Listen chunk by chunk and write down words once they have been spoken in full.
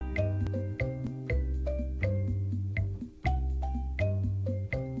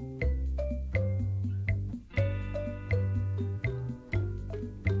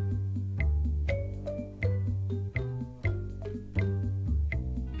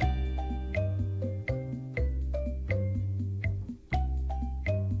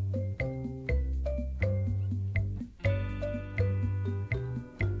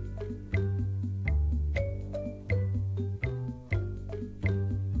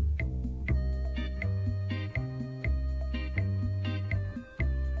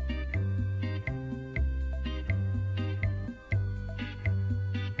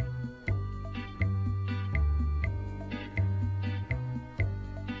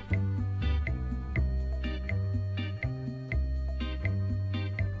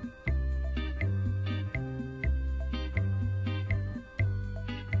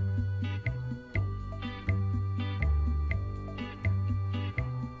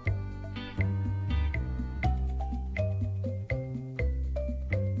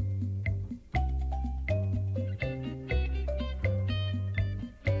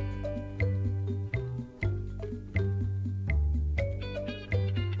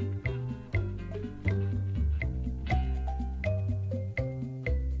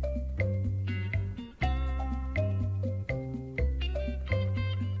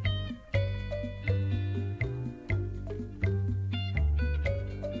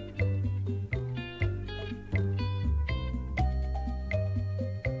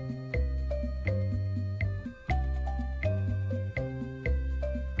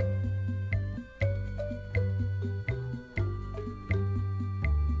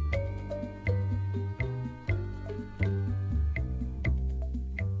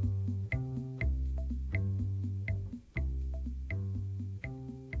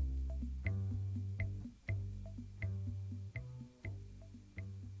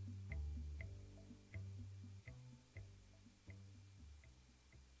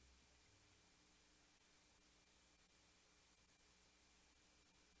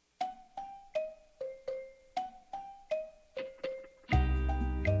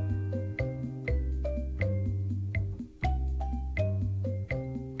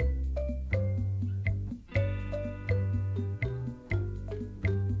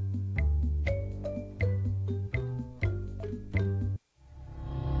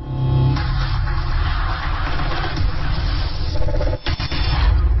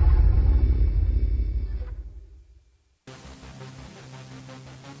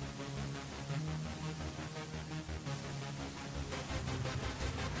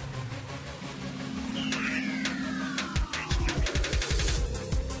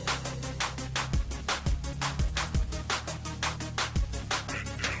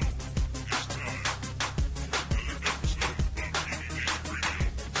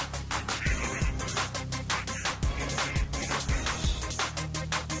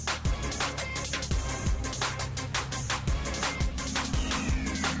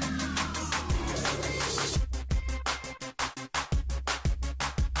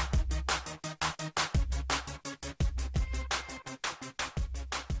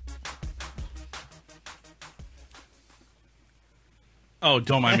Oh,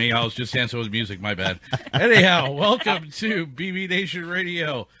 don't mind me. I was just dancing with music. My bad. Anyhow, welcome to BB Nation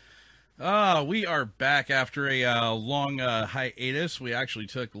Radio. We are back after a long hiatus. We actually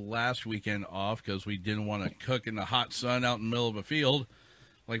took last weekend off because we didn't want to cook in the hot sun out in the middle of a field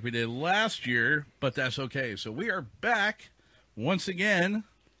like we did last year, but that's okay. So we are back once again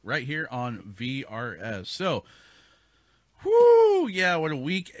right here on VRS. So, whoo, yeah, what a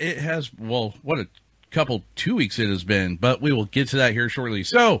week it has. Well, what a 2 weeks it has been, but we will get to that here shortly.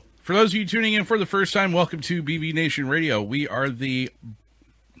 So, for those of you tuning in for the first time, welcome to BB Nation Radio. We are the...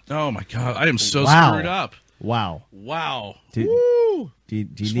 Oh, my God. I am so screwed up. Wow. Do you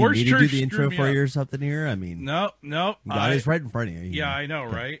need me to do the intro for you or something here? I mean... No. It's right in front of you. Yeah, I know,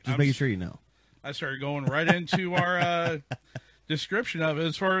 right? Just making sure you know. I started going right into our description of it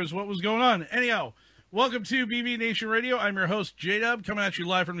as far as what was going on. Anyhow... Welcome to BB Nation Radio. I'm your host, J-Dub, coming at you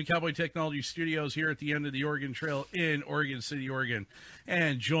live from the Cowboy Technology Studios here at the end of the Oregon Trail in Oregon City, Oregon.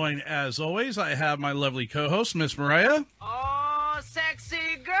 And joined, as always, I have my lovely co-host, Miss Mariah. Oh, sexy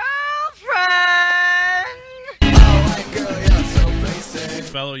girlfriend!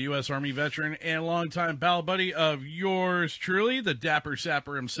 Fellow U.S. Army veteran and longtime pal buddy of yours truly, the dapper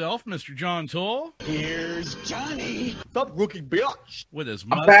sapper himself, Mr. John Toll. Here's Johnny. Stop rookie bitch. With his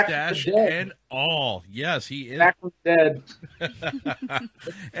mustache and all. Yes, he is. Back from dead.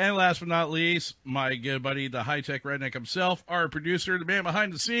 And last but not least, my good buddy, the high-tech redneck himself, our producer, the man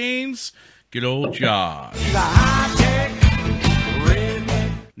behind the scenes, good old Josh. The high-tech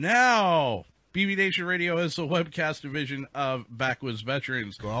redneck. Now... BB Nation Radio is the webcast division of Backwoods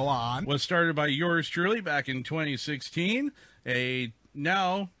Veterans. Go on. Was started by yours truly back in 2016. A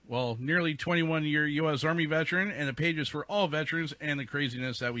now, nearly 21-year U.S. Army veteran, and the page is for all veterans and the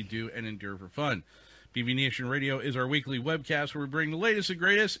craziness that we do and endure for fun. BB Nation Radio is our weekly webcast where we bring the latest and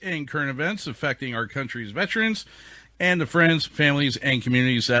greatest in current events affecting our country's veterans and the friends, families, and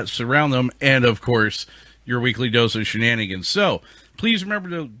communities that surround them, and, of course, your weekly dose of shenanigans. So, please remember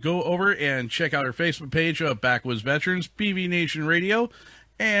to go over and check out our Facebook page of Backwoods Veterans, BB Nation Radio,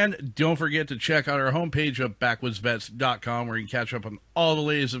 and don't forget to check out our homepage of backwoodsvets.com where you can catch up on all the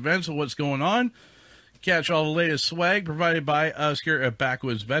latest events and what's going on, catch all the latest swag provided by us here at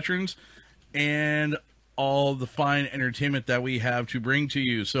Backwoods Veterans, and all the fine entertainment that we have to bring to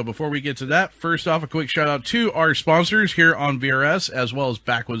you. So before we get to that, first off, a quick shout out to our sponsors here on VRS as well as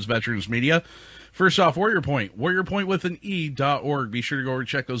Backwoods Veterans Media. First off, Warrior Point with an E.org. Be sure to go over and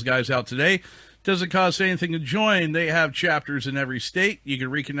check those guys out today. Doesn't cost anything to join. They have chapters in every state. You can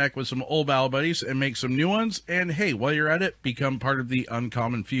reconnect with some old battle buddies and make some new ones. And hey, while you're at it, become part of the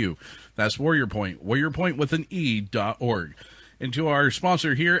uncommon few. That's Warrior Point with an E.org. And to our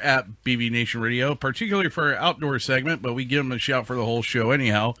sponsor here at BB Nation Radio, particularly for our outdoor segment, but we give them a shout for the whole show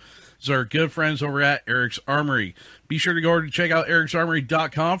anyhow, is our good friends over at Eric's Armory. Be sure to go over to check out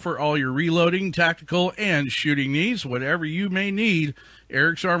ericsarmory.com for all your reloading, tactical, and shooting needs. Whatever you may need,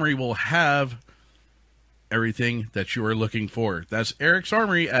 Eric's Armory will have everything that you are looking for. That's Eric's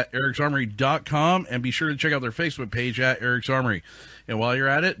Armory at ericsarmory.com, and be sure to check out their Facebook page at Eric's Armory. And while you're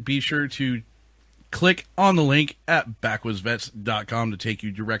at it, be sure to click on the link at backwoodsvets.com to take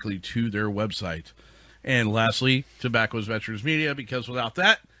you directly to their website. And lastly, to Backwoods Veterans Media, because without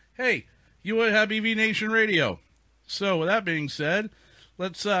that, hey, you would have BB Nation Radio. So with that being said,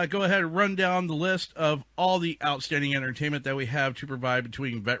 let's go ahead and run down the list of all the outstanding entertainment that we have to provide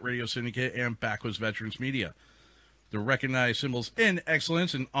between Vet Radio Syndicate and Backwoods Veterans Media. The recognized symbols in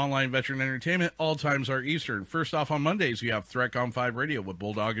excellence in online veteran entertainment, all times are Eastern. First off, on Mondays, you have ThreatCom 5 Radio with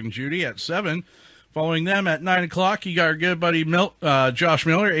Bulldog and Judy at 7. Following them at 9 o'clock, you got our good buddy Josh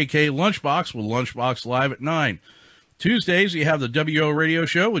Miller, a.k.a. Lunchbox, with Lunchbox Live at 9. Tuesdays, you have the WO Radio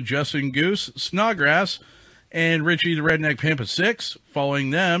Show with Justin Goose, Snodgrass, and Richie the Redneck Pimp at 6. Following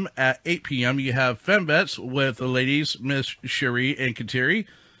them at 8 p.m., you have FemVets with the ladies, Miss Cherie and Kateri.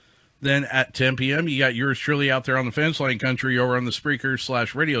 Then at 10 p.m., you got yours truly out there on the fence line country over on the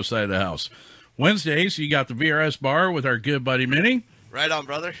Spreaker/radio side of the house. Wednesdays, you got the VRS Bar with our good buddy Minnie. Right on,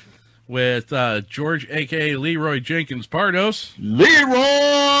 brother. With George, a.k.a. Leroy Jenkins Pardos.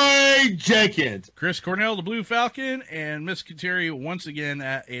 Leroy Jenkins. Chris Cornell, the Blue Falcon, and Miss Kateri once again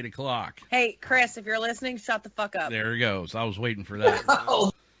at 8 o'clock. Hey, Chris, if you're listening, shut the fuck up. There he goes. I was waiting for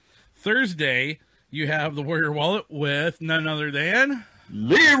that. Thursday, you have the Warrior Wallet with none other than...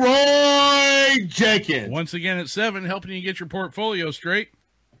 Leroy Jenkins. Once again at 7, helping you get your portfolio straight.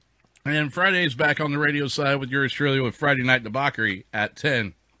 And Friday's back on the radio side with yours truly with Friday Night Debauchery at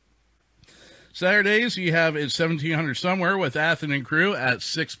 10. Saturdays, you have It's 1700 Somewhere with Athen and crew at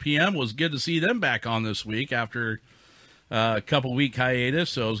 6 p.m. Was good to see them back on this week after a couple week hiatus,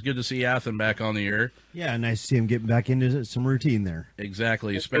 so it was good to see Athen back on the air. Yeah, nice to see him getting back into some routine there.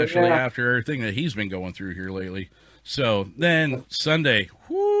 Exactly, especially after everything that he's been going through here lately. So then Sunday,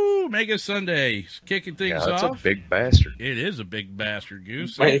 Mega Sunday, kicking things off. That's a big bastard. It is a big bastard,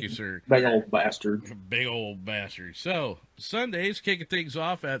 Goose. Thank you, sir. Big old bastard. Big old bastard. So Sundays, kicking things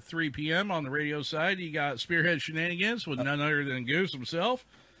off at 3 p.m. on the radio side. You got Spearhead Shenanigans with none other than Goose himself.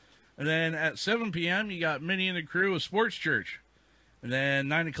 And then at 7 p.m., you got Minnie and the crew with Sports Church. And then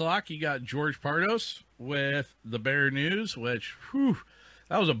 9 o'clock, you got George Pardos with the Bear News, which,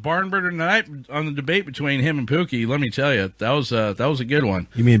 that was a barn burner tonight on the debate between him and Pookie. Let me tell you, that was a good one.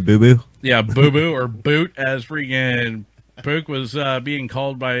 You mean Boo Boo? Yeah, Boo Boo or Boot, as freaking Pook was being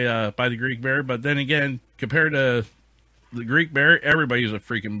called by the Greek Bear. But then again, compared to the Greek Bear, everybody's a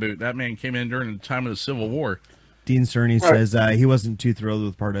freaking Boot. That man came in during the time of the Civil War. Dean Cerny says he wasn't too thrilled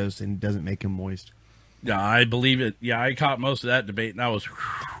with Pardos and doesn't make him moist. Yeah, I believe it. Yeah, I caught most of that debate, and that was.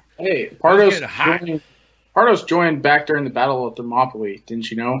 Hey, Pardos joined back during the Battle of Thermopylae. Didn't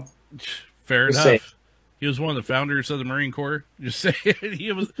you know? Fair enough. He was one of the founders of the Marine Corps. Just saying,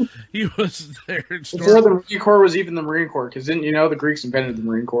 he was there. Before the Marine Corps was even the Marine Corps, because didn't you know the Greeks invented the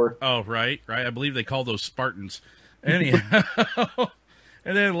Marine Corps? Oh, right. I believe they called those Spartans. Anyhow.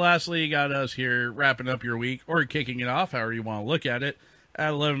 And then lastly, you got us here wrapping up your week or kicking it off, however you want to look at it, at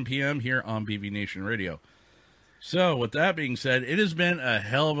 11 p.m. here on BV Nation Radio. So with that being said, it has been a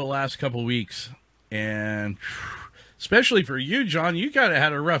hell of a last couple weeks. And especially for you, John, you kind of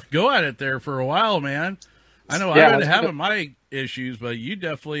had a rough go at it there for a while, man. I know I've been having my issues, but you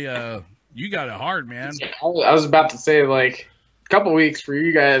definitely you got it hard, man. I was about to say, like, a couple weeks for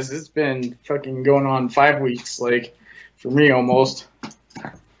you guys. It's been fucking going on 5 weeks, like, for me almost.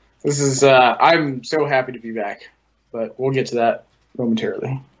 This is, I'm so happy to be back, but we'll get to that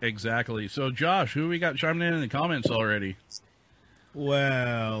momentarily. Exactly. So, Josh, who we got chiming in the comments already?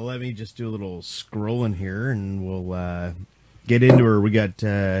 Well, let me just do a little scrolling here, and we'll get into her. We got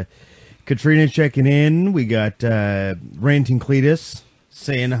Katrina checking in. We got Ranting Cletus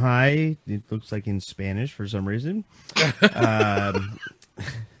saying hi. It looks like in Spanish for some reason.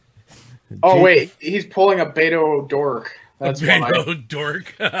 Wait, he's pulling a Beto Dork. That's Beto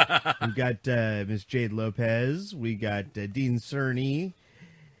Dork. We got Miss Jade Lopez. We got Dean Cerny.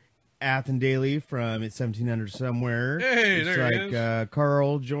 Athen Daly from It's 1700 Somewhere. Hey, there he is.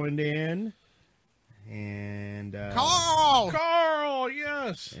 Carl joined in. And Carl,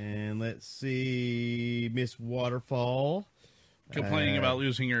 yes. And let's see, Miss Waterfall. Complaining about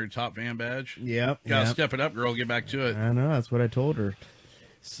losing your top fan badge. Yep. Gotta step it up, girl. Get back to it. I know, that's what I told her.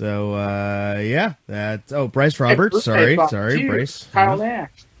 So, that's... Oh, Bryce Roberts. Sorry, Bryce. Kyle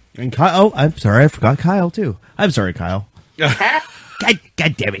Nash. And Kyle... Oh, I'm sorry, I forgot Kyle, too. I'm sorry, Kyle.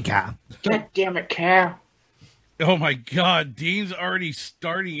 God damn it, Kyle. God damn it, Kyle. Oh, my God. Dean's already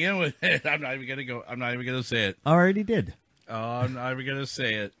starting in with it. I'm not even going to say it. Already did. Oh, I'm not even going to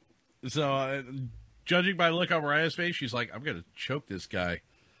say it. So, judging by the look on Mariah's face, she's like, I'm going to choke this guy.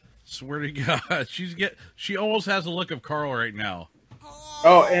 Swear to God. She almost has the look of Carl right now.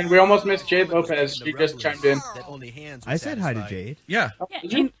 Oh, and we almost missed Jade Lopez. She just chimed in. I said hi to Jade. Yeah.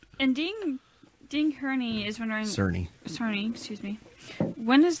 And Dean Kearney is wondering... Cerny, excuse me.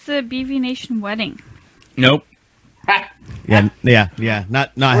 When is the BV Nation wedding? Nope. Yeah.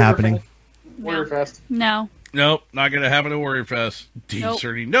 Not happening. Warrior Fest. No. Nope. Not going to happen at Warrior Fest. Dean Nope.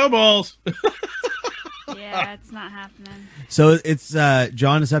 Cerny. No balls. Yeah, it's not happening. So it's,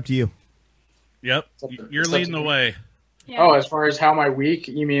 John, it's up to you. Yep. You're leading the way. Yeah. Oh, as far as how my week,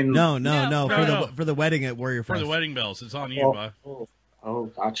 you mean? No. No. For the wedding at Warrior Fest. For the wedding bells. It's on you, bud. Oh,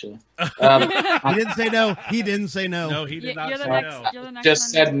 gotcha. He didn't say no. He didn't say no. No, he did not You're say the no. You're the next Just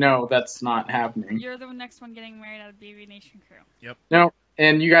one. said no. That's not happening. You're the next one getting married out of BV Nation crew. Yep. No,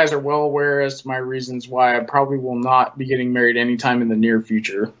 and you guys are well aware as to my reasons why I probably will not be getting married anytime in the near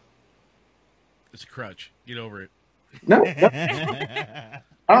future. It's a crutch. Get over it. No. I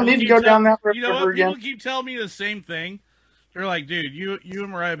don't need to go down that road You know ever what? again. People keep telling me the same thing. They're like, dude, you and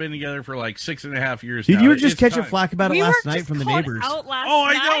Mariah have been together for like 6.5 years Dude, now. you were just It's catching time. flack about it We last were night just from the called neighbors. out last Oh,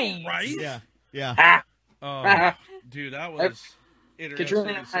 I night. know, right? Yeah. Oh, dude, that was interesting.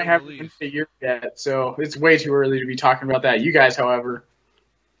 Katrina to and say I the haven't been least. a year yet, so it's way too early to be talking about that. You guys, however.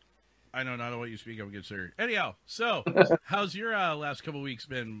 I know not what you speak of, good sir. Anyhow, so how's your last couple weeks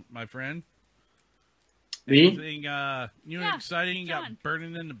been, my friend? Me? Anything new and exciting you John. got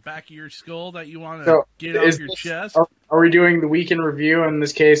burning in the back of your skull that you want to So, get is off your this- chest? Are we doing the week in review? In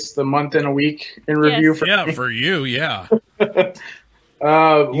this case, the month in a week in review? Yes. For Yeah, for you, yeah. You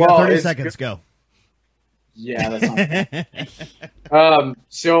got 30 it's seconds. good- Go. Yeah, that's not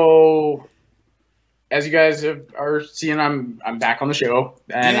So as you guys are seeing, I'm back on the show,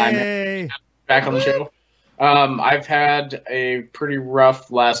 and Yay! I'm back on the show. I've had a pretty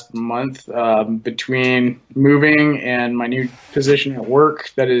rough last month between moving and my new position at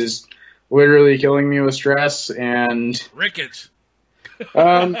work that is literally killing me with stress. And Rickets.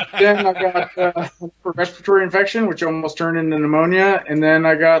 then I got a respiratory infection, which almost turned into pneumonia, and then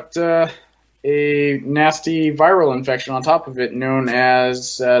I got a nasty viral infection on top of it, known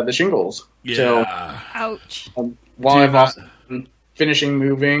as the shingles. Yeah. So, Ouch. while I've also been finishing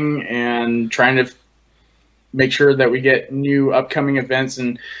moving and trying to make sure that we get new upcoming events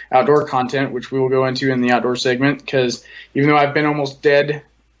and outdoor content, which we will go into in the outdoor segment, because even though I've been almost dead,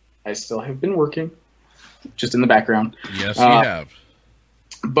 I still have been working, just in the background. Yes, you have.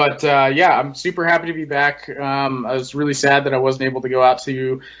 But yeah, I'm super happy to be back. I was really sad that I wasn't able to go out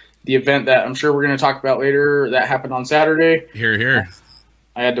to the event that I'm sure we're going to talk about later that happened on Saturday. Here.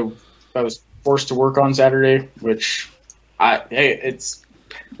 I was forced to work on Saturday, which that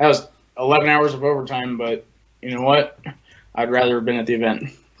was 11 hours of overtime, but you know what? I'd rather have been at the event.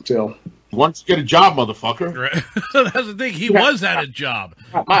 So Once you get a job, motherfucker. Right. That's the thing. He was at a job.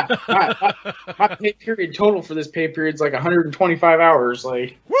 my pay period total for this pay period is like 125 hours.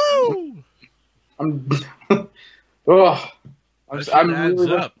 Like, Woo! I'm That shit adds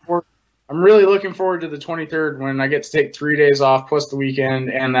up. I'm really looking forward to the 23rd when I get to take 3 days off plus the weekend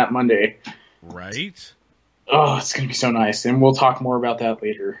and that Monday. Right? Oh, it's going to be so nice. And we'll talk more about that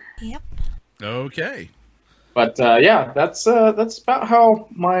later. Yep. Okay. But yeah, that's about how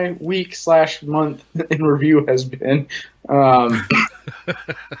my week/month in review has been.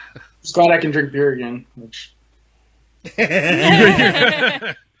 Just glad I can drink beer again.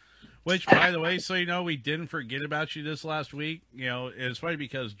 Which, by the way, so you know, we didn't forget about you this last week. You know, it's funny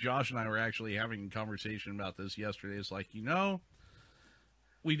because Josh and I were actually having a conversation about this yesterday. It's like, you know,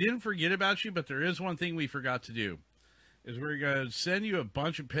 we didn't forget about you, but there is one thing we forgot to do. Is we're going to send you a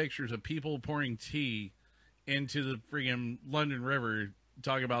bunch of pictures of people pouring tea into the friggin' London River,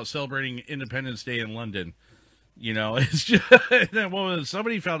 talking about celebrating Independence Day in London. You know, it's just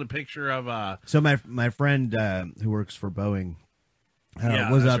somebody found a picture of So my friend who works for Boeing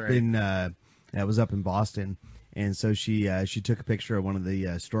Yeah, was that's up right. was up in Boston, and so she took a picture of one of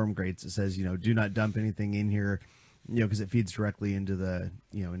the storm grates that says, you know, do not dump anything in here, you know, because it feeds directly into the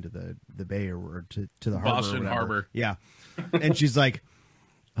the bay or to the harbor. Boston Harbor. Yeah, and she's like,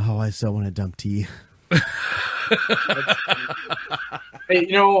 oh, I still want to dump tea. Hey,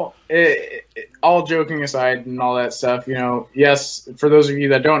 you know, all joking aside and all that stuff, you know, yes, for those of you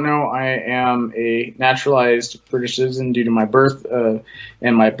that don't know, I am a naturalized British citizen due to my birth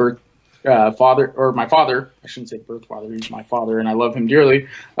and my birth father, or my father. I shouldn't say birth father. He's my father, and I love him dearly.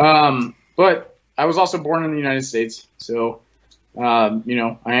 But I was also born in the United States, so you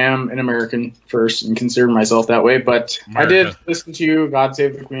know, I am an American first and consider myself that way. But America. I did listen to "God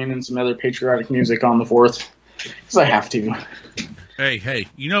Save the Queen" and some other patriotic music on the 4th because I have to. Hey,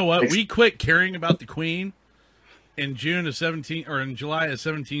 you know what? We quit caring about the Queen in July of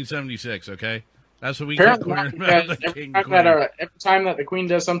 1776, okay? That's what we quit Apparently, caring about the every King time, Queen. every time that the Queen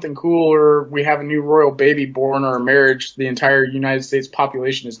does something cool, or we have a new royal baby born, or a marriage, the entire United States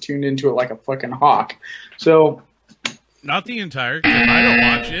population is tuned into it like a fucking hawk. So, Not the entire, 'cause I don't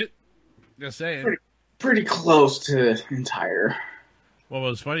watch it. Just saying. pretty close to entire. What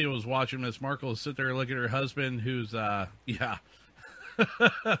was funny was watching Miss Markle sit there and look at her husband, who's, yeah.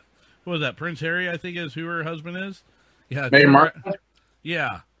 What was that? Prince Harry, I think, is who her husband is. Yeah. Meghan Markle?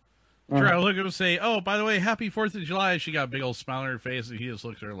 Yeah. Try to look at him and say, oh, by the way, happy 4th of July. She got a big old smile on her face, and he just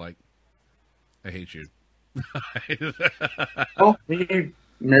looks at her like, I hate you. Well, he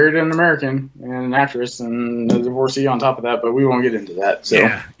married an American and an actress and a divorcee on top of that, but we won't get into that. So.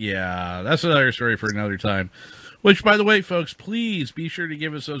 Yeah, that's another story for another time. Which, by the way, folks, please be sure to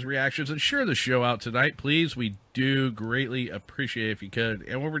give us those reactions and share the show out tonight, please. We do greatly appreciate it if you could.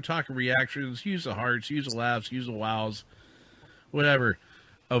 And when we're talking reactions, use the hearts, use the laughs, use the wows, whatever.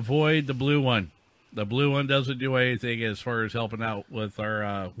 Avoid the blue one. The blue one doesn't do anything as far as helping out with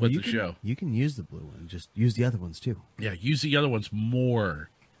our the show. You can use the blue one. Just use the other ones too. Yeah, use the other ones more.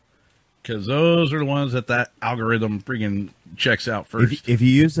 Because those are the ones that algorithm freaking checks out first. If you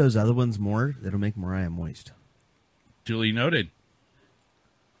use those other ones more, it'll make Mariah moist. Duly noted.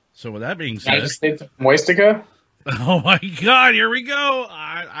 So with that being United said, States of Moistica? oh my God, here we go!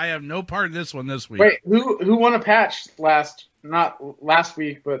 I have no part in this one this week. Wait, who won a patch not last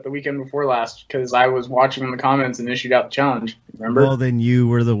week, but the weekend before last? Because I was watching in the comments and issued out the challenge. Remember? Well, then you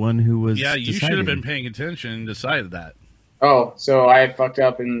were the one who was. Yeah, you should deciding. have been paying attention and decided that. Oh, so I fucked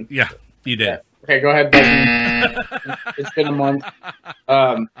up and. Yeah, you did. Yeah. Okay, go ahead, Desmond. It's been a month.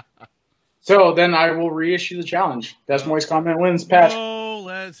 So then I will reissue the challenge. Best moist comment wins, Pat. No,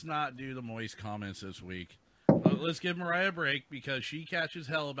 let's not do the moist comments this week. Let's give Mariah a break because she catches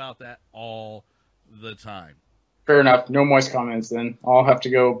hell about that all the time. Fair enough. No moist comments then. I'll have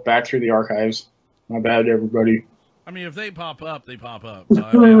to go back through the archives. My bad, everybody. I mean, if they pop up, they pop up.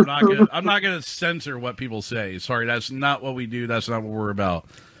 I mean, I'm not gonna censor what people say. Sorry, that's not what we do. That's not what we're about.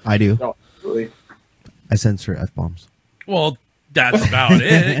 I do. No, really. I censor F-bombs. Well, that's about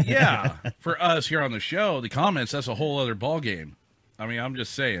it. Yeah. For us here on the show, the comments, that's a whole other ballgame. I mean, I'm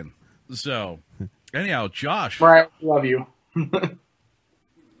just saying. So, anyhow, Josh. Right, love you.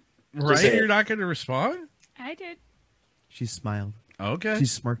 Right? You're not going to respond? I did. She smiled. Okay. She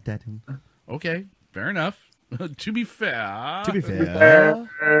smirked at him. Okay. Fair enough. To be fair. To be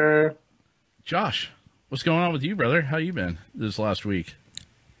fair. Josh, what's going on with you, brother? How you been this last week?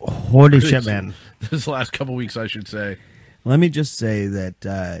 Holy shit, man. This last couple weeks, I should say. Let me just say that,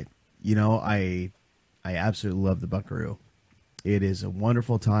 I absolutely love the Buckaroo. It is a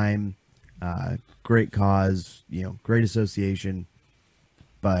wonderful time, great cause, great association,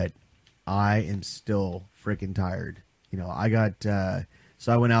 but I am still freaking tired. I got,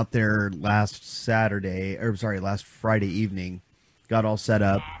 so I went out there last Friday evening, got all set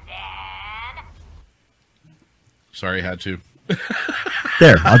up. Sorry, had to.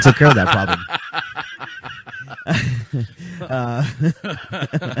 There, I'll take care of that problem.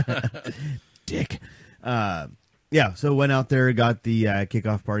 Dick. Yeah, so went out there, got the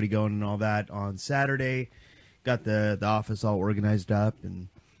kickoff party going and all that on Saturday. Got the office all organized up, and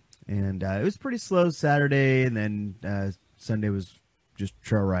it was pretty slow Saturday, and then Sunday was just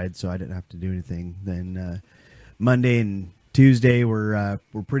trail ride, so I didn't have to do anything. Then Monday and Tuesday were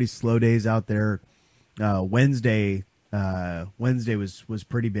pretty slow days out there. Wednesday was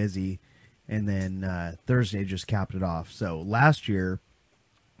pretty busy, and then Thursday just capped it off. So last year,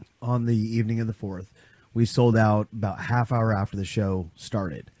 on the evening of the 4th, we sold out about half hour after the show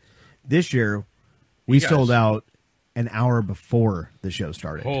started. This year, we sold out an hour before the show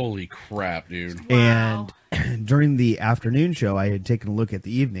started. Holy crap, dude. Wow. And during the afternoon show, I had taken a look at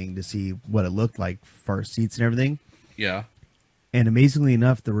the evening to see what it looked like for our seats and everything. Yeah. And amazingly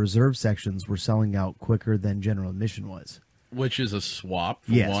enough, the reserve sections were selling out quicker than general admission was. Which is a swap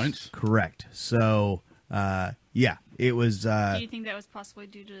for Yes, once. correct. So, yeah, it was... Do you think that was possibly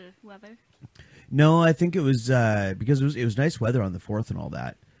due to weather? No, I think it was because it was nice weather on the 4th and all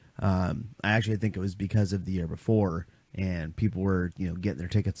that. I actually think it was because of the year before, and people were getting their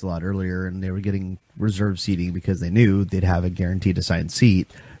tickets a lot earlier, and they were getting reserve seating because they knew they'd have a guaranteed assigned seat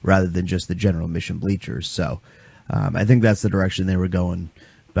rather than just the general admission bleachers. So I think that's the direction they were going.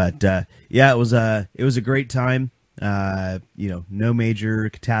 But yeah, it was a great time. No major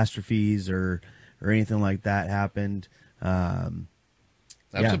catastrophes or anything like that happened.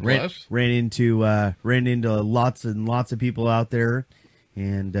 That's a plus. Ran into lots and lots of people out there,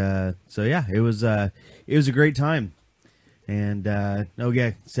 and so yeah, it was a great time. And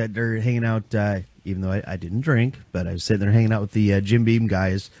sat there hanging out. Even though I didn't drink, but I was sitting there hanging out with the Jim Beam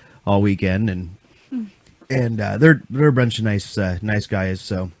guys all weekend, and they're a bunch of nice guys.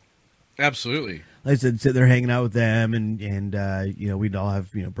 So Absolutely. like I said, sit there hanging out with them, and we'd all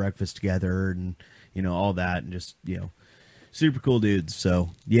have breakfast together, and all that, and just super cool dudes. So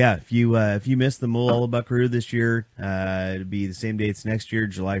yeah, if you missed the Mola Buckaroo this year, it'll be the same dates next year,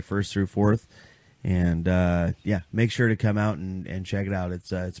 July 1st through 4th, and yeah, make sure to come out and check it out.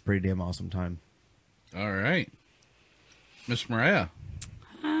 It's a pretty damn awesome time. All right, Miss Mariah,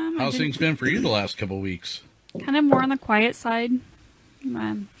 how's things been for you the last couple of weeks? Kind of more on the quiet side.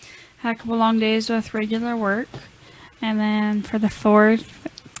 Had a couple long days with regular work, and then for the 4th,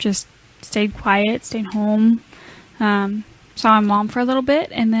 just stayed quiet, stayed home. Saw my mom for a little bit,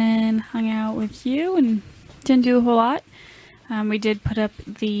 and then hung out with you, and didn't do a whole lot. We did put up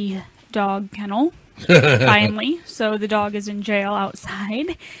the dog kennel, finally, so the dog is in jail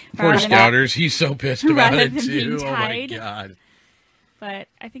outside. Poor Scouters, he's so pissed about rather it than too. being Oh my tied. god! But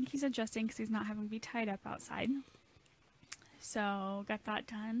I think he's adjusting because he's not having to be tied up outside. So got that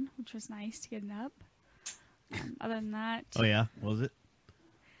done, which was nice to get it up. Other than that, Oh yeah, what was it?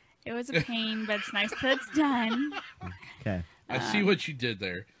 it was a pain, but it's nice that it's done. Okay. I see what you did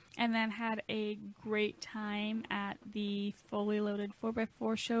there. And then had a great time at the fully loaded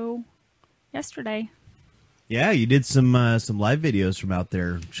 4x4 show yesterday. Yeah, you did some live videos from out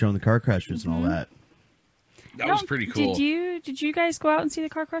there showing the car crashes and all that. That was pretty cool. Did you guys go out and see the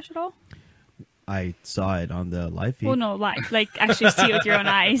car crash at all? I saw it on the live feed. Well, no, like actually see it with your own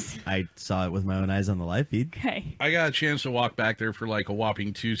eyes. I saw it with my own eyes on the live feed. Okay. I got a chance to walk back there for like a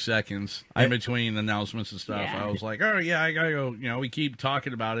whopping 2 seconds in between announcements and stuff. Yeah. I was like, oh, yeah, I got to go. You know, we keep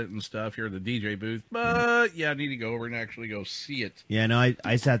talking about it and stuff here at the DJ booth. But, yeah, I need to go over and actually go see it. Yeah, no,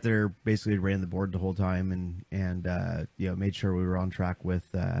 I sat there, basically ran the board the whole time and made sure we were on track with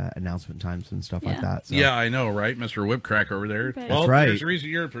announcement times and stuff like that. So. Yeah, I know, right? Mr. Whipcrack over there. But- Well, That's right. there's a reason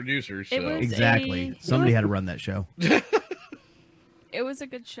you're a producer. So. It was Exactly. Somebody it had to run that show. It was a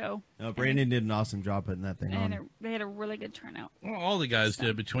good show. No, Brandon did an awesome job putting that thing And on. they had a really good turnout. Well, all the guys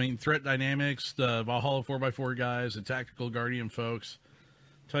did, between Threat Dynamics, the Valhalla 4x4 guys, the Tactical Guardian folks.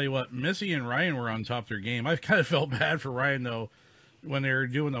 Tell you what, Missy and Ryan were on top of their game. I kind of felt bad for Ryan, though, when we were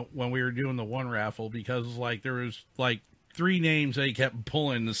doing the one raffle, because like there was like 3 names that he kept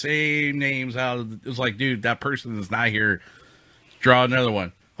pulling the same names out of. It was like, dude, that person is not here. Draw another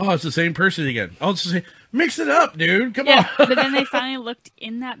one. Oh, it's the same person again. Oh, it's the same. Mix it up, dude. Come on. But then they finally looked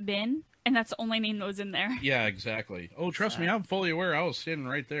in that bin, and that's the only name that was in there. Yeah, exactly. Oh, trust me, I'm fully aware. I was standing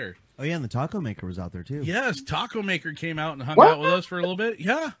right there. Oh, yeah, and the taco maker was out there, too. Yes, Taco Maker came out and hung out with us for a little bit.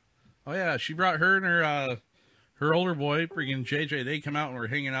 Yeah. Oh, yeah. She brought her and her older boy, freaking JJ. They come out and were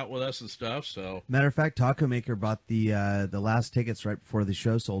hanging out with us and stuff. So, Matter of fact, Taco Maker bought the last tickets right before the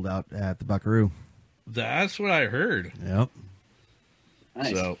show sold out at the Buckaroo. that's what I heard. Yep.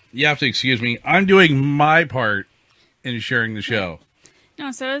 Nice. So, you have to excuse me. I'm doing my part in sharing the show.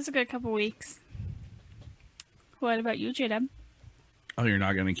 No, so it was a good couple weeks. What about you, J-Dub? Oh, you're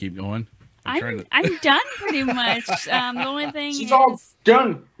not going to keep going? I'm done pretty much. The only thing She's all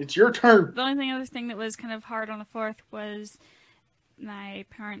done. It's your turn. The only other thing that was kind of hard on the 4th was my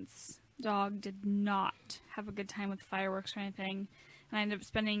parents' dog did not have a good time with fireworks or anything. And I ended up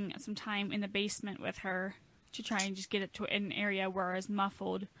spending some time in the basement with her to try and just get it to an area where I was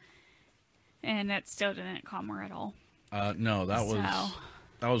muffled. And that still didn't calm her at all. No, that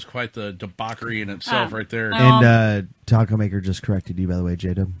So- was quite the debauchery in itself right there. And Taco Maker just corrected you, by the way,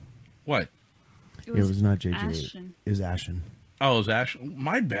 J-Dub. What? It was not JJ. Ashton. It was Ashen. Oh, it was Ash.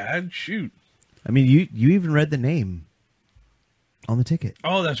 My bad. Shoot. I mean, you even read the name on the ticket.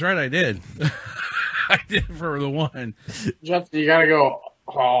 Oh, that's right. I did. I did for the one. Jeff, you gotta go.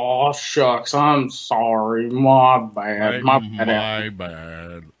 Oh shucks, I'm sorry. My bad. My bad.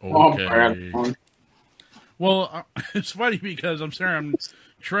 bad. My Okay. bad. Well, it's funny because I'm trying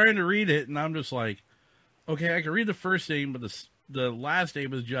to read it, and I'm just like, okay, I can read the first name, but the last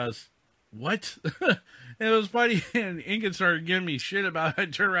name is just what? And it was funny, and Inga started giving me shit about it. I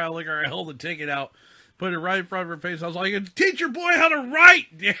turned around, like, I held the ticket out, put it right in front of her face. I was like, teach your boy how to write!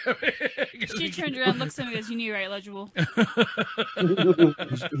 Damn it. She turned around, looks at me, and goes, "You need to write legible." He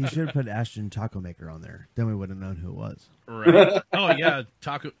should have put Ashton Taco Maker on there. Then we would have known who it was. Right. Oh, yeah,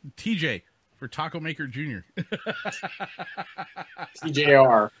 TJ for Taco Maker Jr.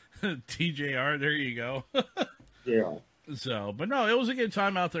 TJR. TJR, there you go. Yeah. So, but no, it was a good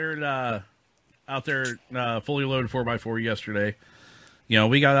time out there fully loaded 4x4 yesterday. You know,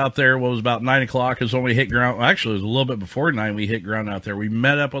 we got out there, what was about 9 o'clock is when we hit ground. Well, actually, it was a little bit before 9 we hit ground out there. We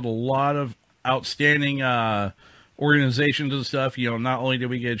met up with a lot of outstanding organizations and stuff. You know, not only did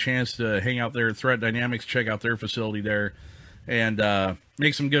we get a chance to hang out there at Threat Dynamics, check out their facility there, and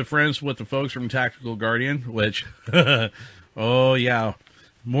make some good friends with the folks from Tactical Guardian, which, oh, yeah,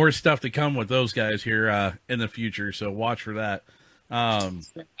 more stuff to come with those guys here in the future, so watch for that.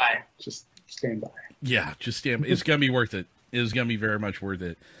 Just stand by. Yeah, just stand. It's going to be worth it. It's going to be very much worth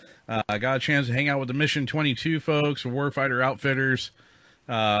it. I got a chance to hang out with the Mission 22 folks, Warfighter Outfitters.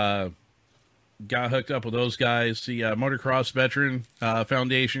 Got hooked up with those guys. The Motocross Veteran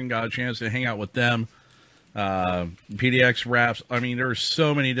Foundation, got a chance to hang out with them. PDX Wraps. I mean, there are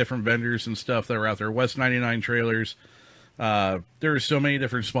so many different vendors and stuff that were out there. West 99 Trailers. There were so many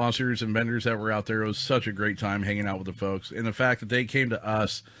different sponsors and vendors that were out there. It was such a great time hanging out with the folks. And the fact that they came to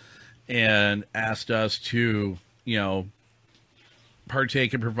us and asked us to, you know,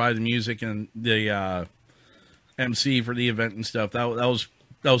 partake and provide the music and the MC for the event and stuff. That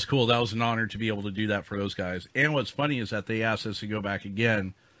was cool. That was an honor to be able to do that for those guys. And what's funny is that they asked us to go back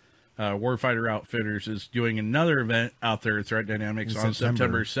again. Warfighter Outfitters is doing another event out there at Threat Dynamics on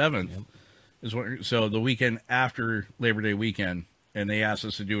September 7th. Yep. So the weekend after Labor Day weekend, and they asked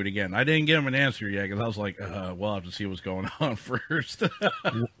us to do it again. I didn't give them an answer yet because I was like, we'll have to see what's going on first.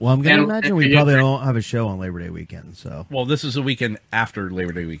 Well, I'm going to imagine we probably don't have a show on Labor Day weekend. So, well, this is the weekend after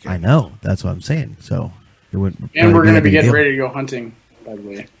Labor Day weekend. I know. That's what I'm saying. So, it would. And we're going to be getting ready to go hunting, by the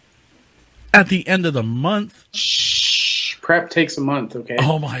way. At the end of the month? Shh. Prep takes a month, okay?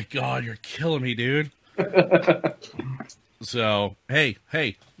 Oh, my God. You're killing me, dude. So, hey,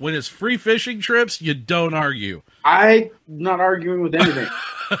 when it's free fishing trips, you don't argue. I'm not arguing with anything.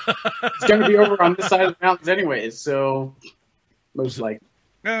 It's going to be over on this side of the mountains anyways, so most likely.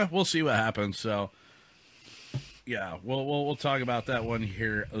 We'll see what happens. So, yeah, we'll talk about that one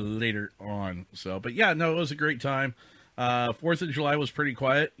here later on. So, but yeah, no, it was a great time. 4th of July was pretty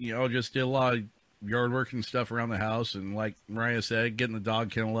quiet. Just did a lot of yard work and stuff around the house, and like Mariah said, getting the dog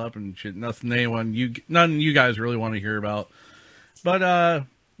kennel up and shit. None you guys really want to hear about. But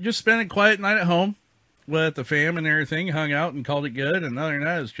just spent a quiet night at home with the fam and everything. Hung out and called it good. And other than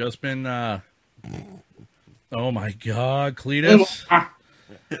that, it's just been. Oh my God, Cletus!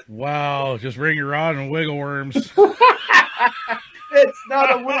 Wow, just ring your rod and wiggle worms. It's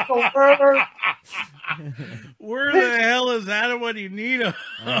not a wiggle worm. Where the hell is Adam when you need him?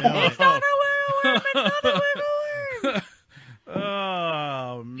 It's not a wiggle worm. It's not a wiggle worm.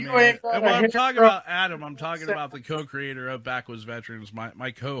 Oh, You man. ain't got And when a I'm hair talking from- about Adam, I'm talking about the co-creator of Backwoods Veterans,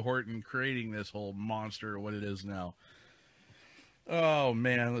 my cohort in creating this whole monster, what it is now. Oh,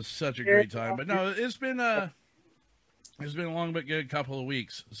 man, it was such a great time. But no, it's been a long but good couple of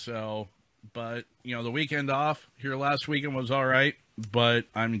weeks. So, but, the weekend off here last weekend was all right. But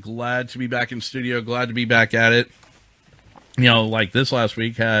I'm glad to be back in studio, glad to be back at it. Like this last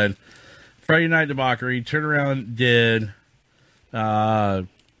week had Friday Night Debauchery, turned around, did... what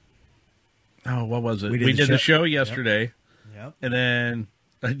was it? We did the show yesterday. Yep. And then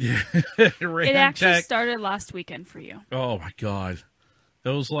I did It actually started last weekend for you. Oh my God. It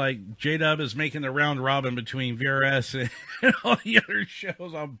was like J-Dub is making the round robin between VRS and all the other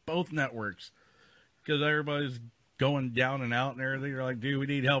shows on both networks. Because everybody's going down and out and everything. They're like, dude, we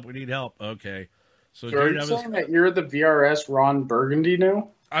need help. Okay. So are you saying that you're the VRS Ron Burgundy now?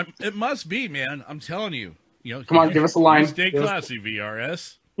 It must be, man. I'm telling you. Come on, give us a line. Stay classy,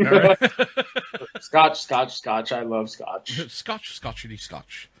 VRS. All right. Scotch. I love Scotch. Scotch.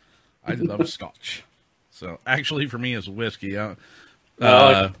 I love Scotch. So, actually, for me, it's whiskey.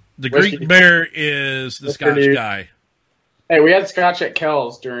 The whiskey. Greek Bear is the Scotch dude. guy. Hey, we had Scotch at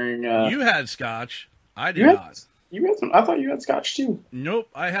Kells during... You had Scotch. I did you had, not. You had some, I thought you had Scotch, too. Nope.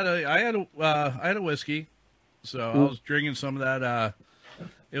 I had a whiskey. So, I was drinking some of that...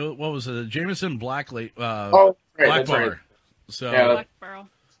 what was it? A Jameson Black Right, Black that's Bar. right. So Yeah. Black Barrel.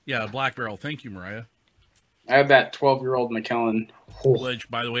 Yeah, Black Barrel. Thank you, Mariah. I had that 12-year-old McKellen. Which,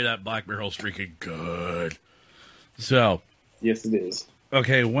 by the way, that Black Barrel's freaking good. So, Yes, it is.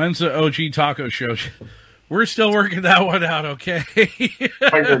 okay, when's the OG Taco Show? We're still working that one out, okay?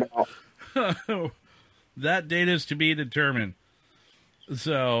 Figured it out. That date is to be determined.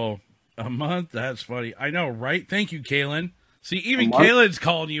 So, a month? That's funny. I know, right? Thank you, Kaylin. See, even Kaylin's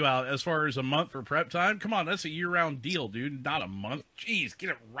calling you out as far as a month for prep time. Come on, that's a year-round deal, dude. Not a month. Jeez, get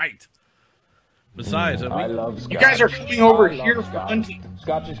it right. Besides, I love Scotch. You guys are coming over I love here for Scotch. hunting.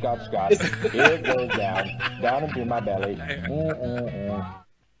 Scotch. Here it goes down into my belly.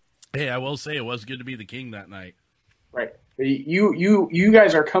 Hey, I will say it was good to be the king that night. Right. You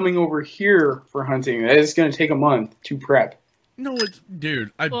guys are coming over here for hunting. That is going to take a month to prep. No,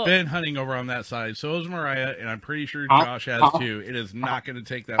 dude, I've been hunting over on that side. So is Mariah, and I'm pretty sure Josh has too. It is not going to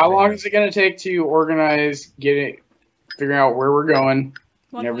take that How long. long is it going to take to organize, figuring out where we're going,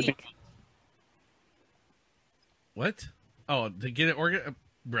 One and everything? week. What? Oh, to get it organized?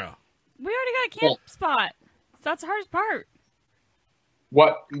 Bro. We already got a camp spot. That's the hardest part.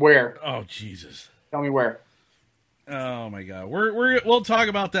 What? Where? Oh, Jesus. Tell me where. Oh, my God. We'll talk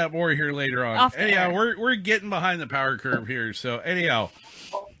about that more here later on. Off the Anyhow, air. we're getting behind the power curve here. So, anyhow,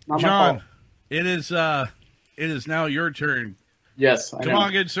 Not my John, fault. it is now your turn. Yes. I Come know.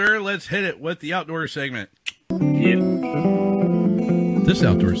 on, good sir. Let's hit it with the outdoor segment. Yeah. This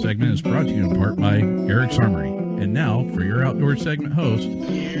outdoor segment is brought to you in part by Eric's Armory. And now, for your outdoor segment host,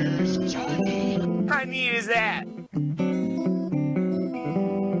 How neat is that?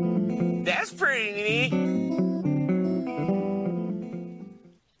 That's pretty neat.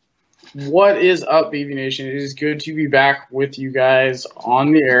 What is up, BB Nation? It is good to be back with you guys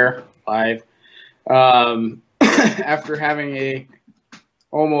on the air live. After having a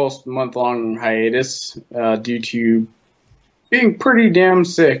almost month-long hiatus due to being pretty damn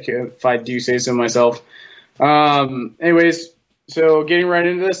sick, if I do say so myself. Anyways, so getting right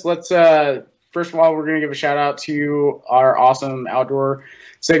into this, let's first of all, we're going to give a shout out to our awesome outdoor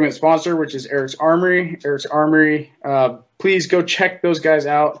segment sponsor, which is Eric's Armory. Eric's Armory, please go check those guys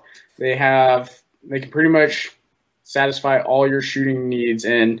out. They can pretty much satisfy all your shooting needs,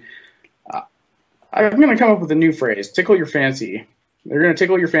 and I'm going to come up with a new phrase: tickle your fancy. They're going to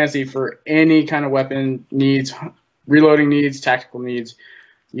tickle your fancy for any kind of weapon needs, reloading needs, tactical needs,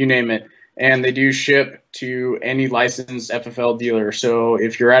 you name it. and they do ship to any licensed FFL dealer. So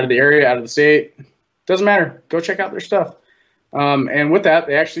if you're out of the area, out of the state, doesn't matter. Go check out their stuff. And with that,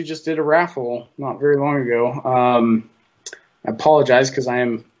 they actually just did a raffle not very long ago. I apologize because I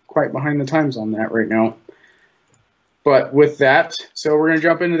am quite behind the times on that right now. But with that, so we're going to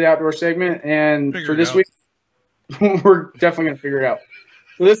jump into the outdoor segment. And for this week, we're definitely going to figure it out.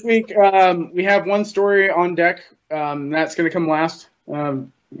 So this week, we have one story on deck. That's going to come last.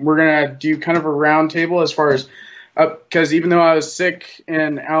 We're going to do kind of a round table as far as, because even though I was sick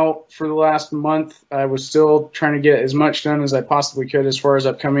and out for the last month, I was still trying to get as much done as I possibly could as far as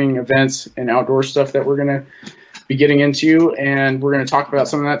upcoming events and outdoor stuff that we're going to be getting into. And we're going to talk about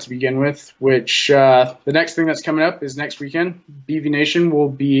some of that to begin with, which the next thing that's coming up is next weekend. BV Nation will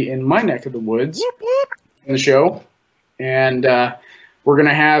be in my neck of the woods in the show. And we're going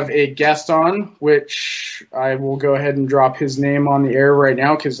to have a guest on, which I will go ahead and drop his name on the air right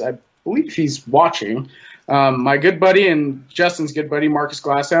now because I believe he's watching. My good buddy and Justin's good buddy, Marcus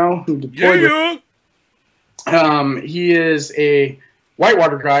Glassow, who deployed with, he is a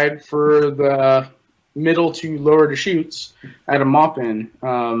whitewater guide for the middle to lower Deschutes at a Maupin.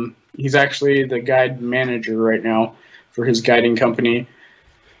 He's actually the guide manager right now for his guiding company.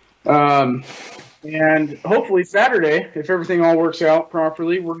 And hopefully Saturday, if everything all works out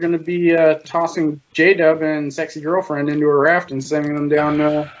properly, we're going to be tossing J-Dub and Sexy Girlfriend into a raft and sending them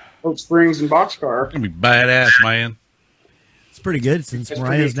down Oak Springs and Boxcar. It's going to be badass, man. It's pretty good since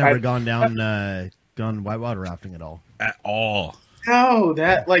Mariah's never gone whitewater rafting at all. At all. No,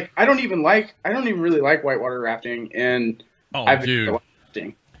 that I don't even really like whitewater rafting, and I've been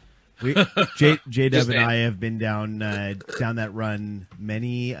rafting. J-Dub and I have been down that run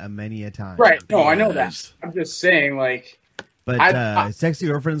many a time. Right. No, I know that. I'm just saying, But Sexy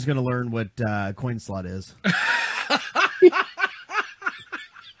Girlfriend's going to learn what coin slot is.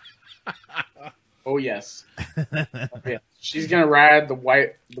 Oh yes. Yeah. She's going to ride the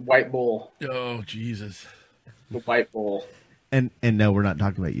white bull. Oh Jesus. The white bull. And no, we're not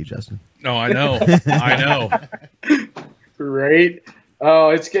talking about you, Justin. No, I know. I know. Right. Oh,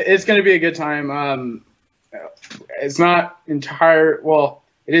 it's going to be a good time. It's not it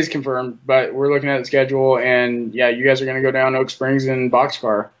is confirmed, but we're looking at the schedule, and yeah, you guys are going to go down Oak Springs in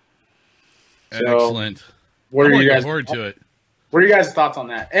Boxcar. Excellent. What are you looking guys forward to it? What are you guys' thoughts on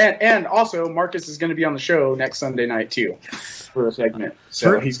that? And also, Marcus is going to be on the show next Sunday night too for a segment,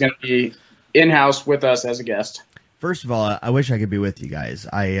 so he's going to be in-house with us as a guest. First of all, I wish I could be with you guys.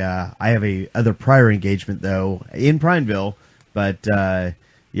 I have a other prior engagement though in Prineville. But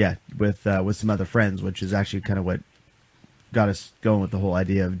with some other friends, which is actually kind of what got us going with the whole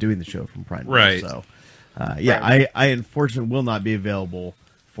idea of doing the show from Prime. Right. So, I unfortunately will not be available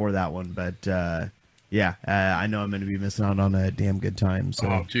for that one. But I know I'm going to be missing out on a damn good time. So,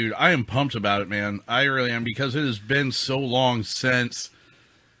 oh, dude, I am pumped about it, man. I really am, because it has been so long since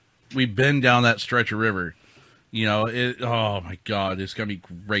we've been down that stretch of river. You know, oh my God, it's going to be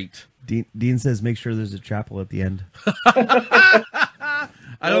great. Dean says, make sure there's a chapel at the end. I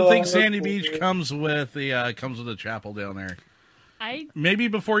don't think Sandy Beach comes with a chapel down there. Maybe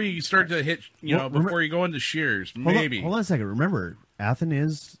before you start to hit, before you go into shears, maybe. Hold on a second. Remember, Athen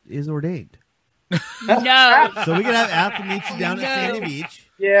is ordained. No. So we can have Athen meet you down at Sandy Beach.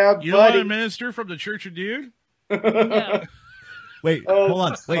 Yeah, you know a minister from the Church of Dude? No. Wait, hold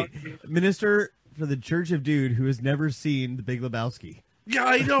on. Wait, minister for the Church of Dude who has never seen The Big Lebowski. Yeah,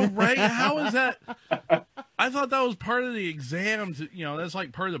 I know, right? How is that? I thought that was part of the exam. That's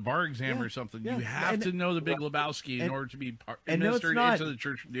like part of the bar exam or something. Yeah. You have to know the Big Lebowski in order to be ministered into the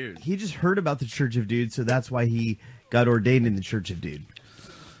Church of Dude. He just heard about the Church of Dude, so that's why he got ordained in the Church of Dude.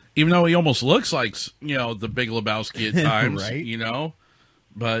 Even though he almost looks like, the Big Lebowski at times, right?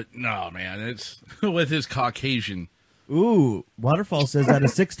 But no, man, it's with his Caucasian. Ooh, Waterfall says out of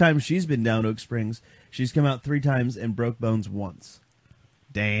 6 times she's been down Oak Springs, she's come out 3 times and broke bones once.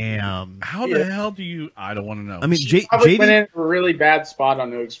 Damn. How the hell do you... I don't want to know. I mean, JD went in a really bad spot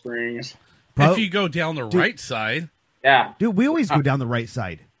on Oak Springs. If you go down the right side. Yeah. Dude, we always go down the right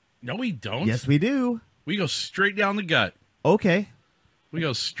side. No, we don't. Yes, we do. We go straight down the gut. Okay. We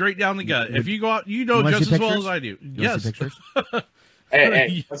go straight down the gut. If you go out, just as well as I do. Yes.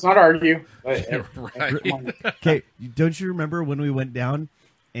 Hey, let's not argue. Right. Okay, don't you remember when we went down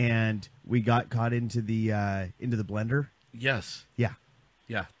and we got caught into the blender? Yes. Yeah.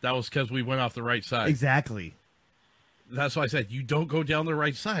 Yeah, that was because we went off the right side. Exactly. That's why I said you don't go down the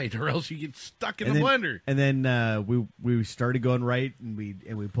right side, or else you get stuck in the blender. And then we started going right, and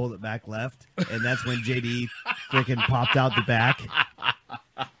we pulled it back left, and that's when JD freaking popped out the back.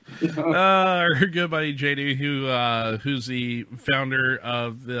 Our good buddy JD, who's the founder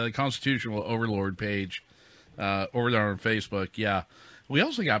of the Constitutional Overlord page over there on Facebook. Yeah. We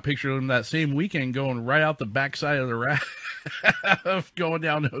also got a picture of him that same weekend going right out the backside of the raft, going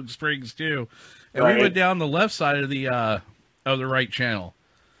down Oak Springs too. And we went down the left side of the right channel.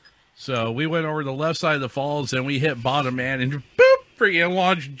 So we went over the left side of the falls and we hit bottom, man, and boop, freaking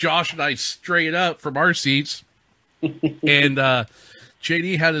launched Josh and I straight up from our seats. And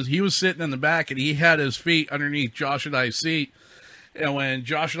JD he was sitting in the back and he had his feet underneath Josh and I's seat. And when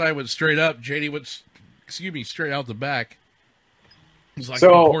Josh and I went straight up, JD went, straight out the back. He's like, "You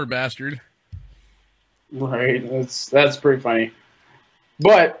poor bastard." Right. That's pretty funny.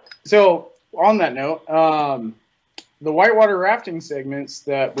 But so on that note, the whitewater rafting segments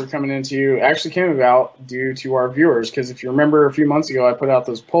that we're coming into actually came about due to our viewers. Because if you remember a few months ago, I put out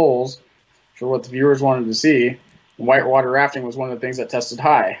those polls for what the viewers wanted to see. And whitewater rafting was one of the things that tested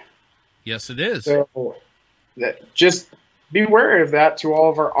high. Yes, it is. So just be wary of that to all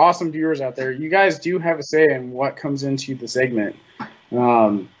of our awesome viewers out there. You guys do have a say in what comes into the segment.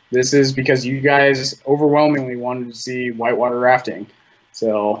 This is because you guys overwhelmingly wanted to see whitewater rafting.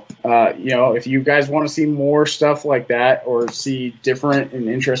 So, if you guys want to see more stuff like that or see different and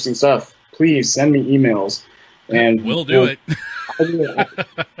interesting stuff, please send me emails. And we'll do it.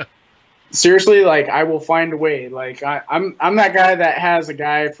 Seriously, I will find a way. I'm that guy that has a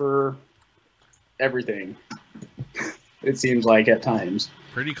guy for everything. It seems like at times.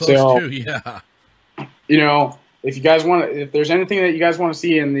 Pretty close too, yeah. If you guys if there's anything that you guys want to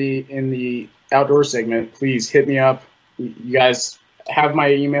see in the outdoor segment, please hit me up. You guys have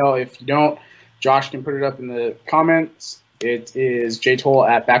my email. If you don't, Josh can put it up in the comments. It is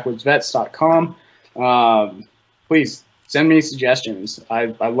jtoll@backwoodsvets.com. Please send me suggestions.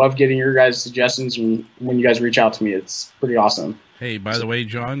 I love getting your guys' suggestions, and when you guys reach out to me, it's pretty awesome. Hey, by the way,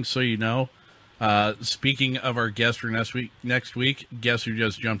 John, so you know, speaking of our guest for next week, guess who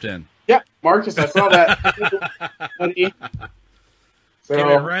just jumped in? Yeah, Marcus, I saw that. So, came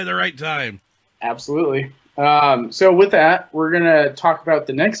in right at the right time. Absolutely. So with that, we're going to talk about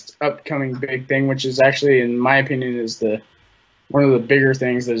the next upcoming big thing, which is actually, in my opinion, is one of the bigger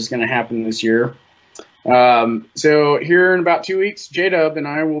things that is going to happen this year. So here in about 2 weeks, J-Dub and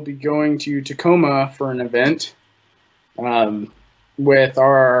I will be going to Tacoma for an event with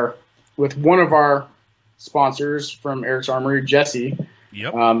one of our sponsors from Eric's Armory, Jesse.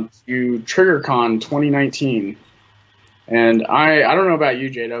 Yep. To TriggerCon 2019. And I don't know about you,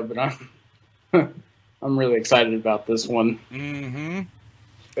 J-Dub, but I'm really excited about this one. Mm-hmm.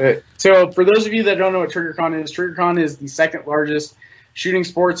 So for those of you that don't know what TriggerCon is the second largest shooting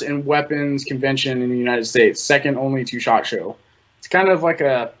sports and weapons convention in the United States, second only to SHOT Show. It's kind of like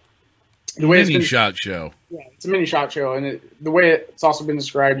the way mini SHOT Show. Yeah, it's a mini SHOT Show, and the way it's also been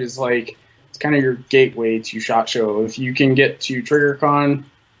described is it's kind of your gateway to SHOT Show. If you can get to TriggerCon,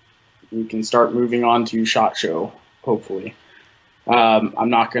 you can start moving on to SHOT Show, hopefully. I'm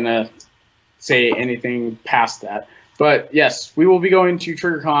not going to say anything past that. But, yes, we will be going to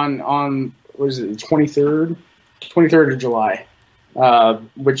TriggerCon on, the 23rd? 23rd of July,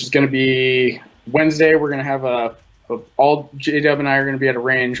 which is going to be Wednesday. We're going to have all J-Dub and I are going to be at a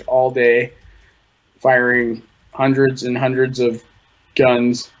range all day firing hundreds and hundreds of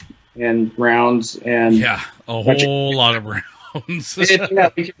guns and rounds and a whole lot of rounds. Anything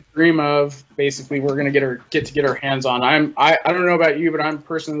that we can dream of, basically, we're going to get our hands on. I don't know about you, but I'm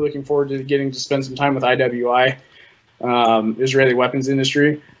personally looking forward to getting to spend some time with IWI, Israeli Weapons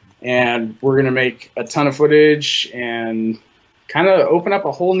Industry, and we're going to make a ton of footage and kind of open up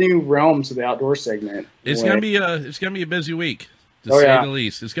a whole new realm to the outdoor segment. It's going to be a busy week, to say the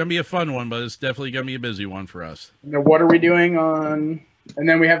least. It's going to be a fun one, but it's definitely going to be a busy one for us. What are we doing on? And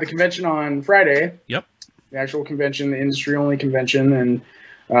then we have the convention on Friday. Yep. The actual convention, the industry-only convention, and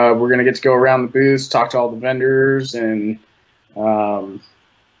we're going to get to go around the booths, talk to all the vendors, and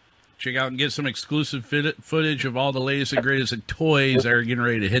check out and get some exclusive footage of all the latest and greatest toys that are getting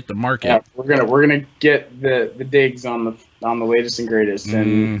ready to hit the market. Yeah, we're gonna get the digs on the latest and greatest,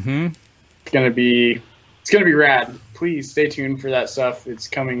 and it's gonna be rad. Please stay tuned for that stuff. It's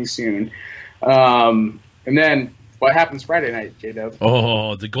coming soon. And then what happens Friday night, J-Dub?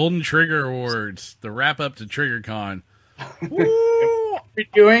 Oh, the Golden Trigger Awards, the wrap up to TriggerCon. Woo! What are we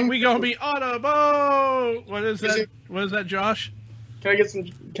doing? We gonna be on a boat. What is that? What is that, Josh? Can I get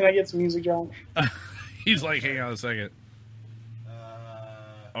some music, Josh? He's like, hang on a second.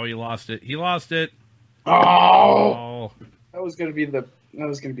 Oh, he lost it. He lost it. Oh. That was gonna be the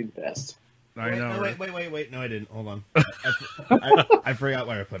best. I know. Wait. No, I didn't. Hold on. I forgot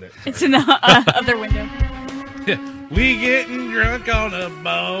where I put it. Sorry. It's in the other window. We getting drunk on a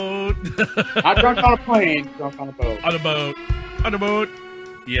boat. Not drunk on a plane, drunk on a boat. On a boat. On a boat.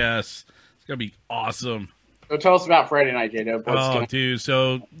 Yes. It's going to be awesome. So tell us about Friday night, J-Dub. Dude.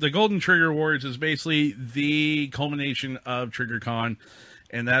 So the Golden Trigger Awards is basically the culmination of TriggerCon,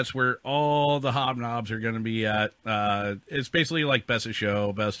 and that's where all the hobnobs are going to be at. It's basically like best of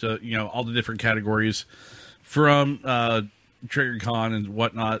show, best of, all the different categories from TriggerCon and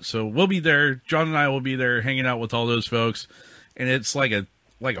whatnot. So we'll be there. John and I will be there hanging out with all those folks, and it's like a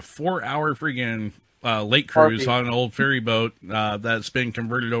 4-hour freaking lake cruise on an old ferry boat that's been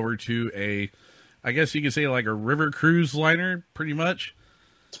converted over to I guess you could say like a river cruise liner, pretty much.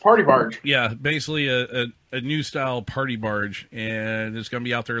 It's a party barge. Yeah, basically a new style party barge, and it's going to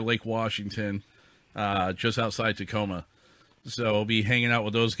be out there Lake Washington, just outside Tacoma. So we'll be hanging out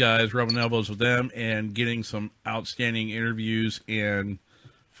with those guys, rubbing elbows with them, and getting some outstanding interviews and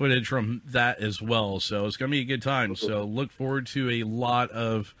footage from that as well. So it's going to be a good time. So look forward to a lot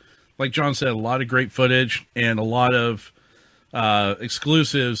of, like John said, a lot of great footage and a lot of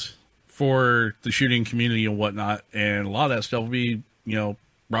exclusives for the shooting community and whatnot. And a lot of that stuff will be,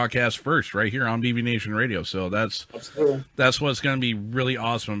 broadcast first right here on BB Nation Radio. So that's what's going to be really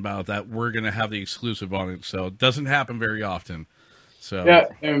awesome about that. We're going to have the exclusive on it. So it doesn't happen very often. So yeah,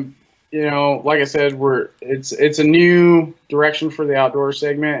 and like I said, it's a new direction for the outdoor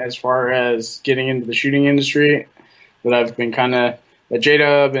segment as far as getting into the shooting industry that I've been that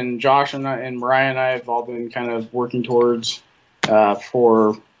J-Dub and Josh and Mariah and I have all been kind of working towards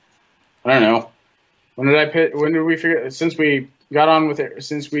for, I don't know. When did we figure, since we got on with it,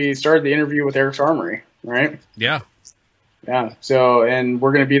 since we started the interview with Eric's Armory, right? Yeah. Yeah. So, and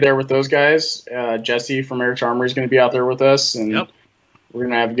we're going to be there with those guys. Jesse from Eric's Armory is going to be out there with us, and we're going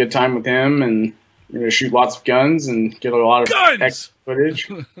to have a good time with him, and we're going to shoot lots of guns and get a lot of extra footage.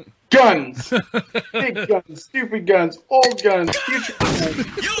 Guns! Big guns, stupid guns, old guns, future guns.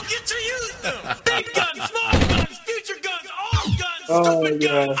 You'll get to use them! Big guns, small guns, future guns, old guns, stupid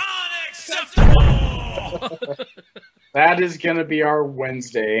guns, unacceptable! That is going to be our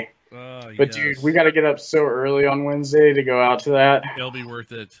Wednesday. But, dude, we got to get up so early on Wednesday to go out to that. It'll be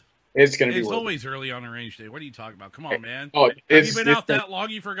worth it. It's going to be worth it. It's always early on a range day. What are you talking about? Come on, man. Have you been out that long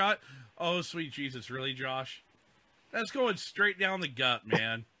you forgot? Oh, sweet Jesus. Really, Josh? That's going straight down the gut,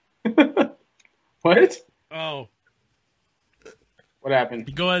 man. What? Oh. What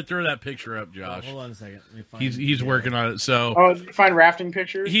happened? Go ahead and throw that picture up, Josh. Hold on a second. Let me find he's working on it. So. Oh, did you find rafting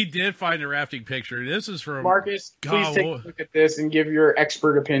pictures? He did find a rafting picture. This is from Marcus. Please take a look at this and give your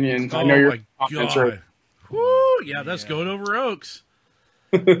expert opinion. I know your comments are. Woo! Yeah, that's going over Oaks.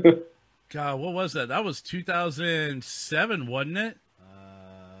 God, what was that? That was 2007, wasn't it?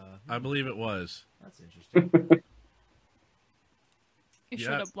 I believe it was. That's interesting. You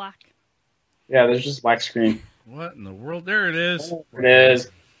showed up black. Yeah, there's just black screen. What in the world? There it is. It is.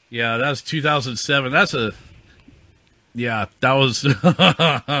 Yeah, that's 2007. Yeah, that was.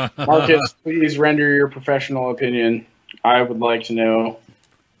 Marcus, please render your professional opinion. I would like to know.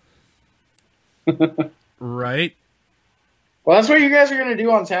 Right. Well, that's what you guys are going to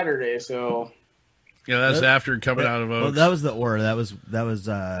do on Saturday, so. Yeah, that's after coming out of Oaks. Well, that was the order. That was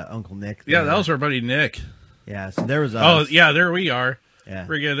Uncle Nick. Yeah, that was our buddy Nick. Yeah, so there was us. Oh, yeah, there we are. Yeah.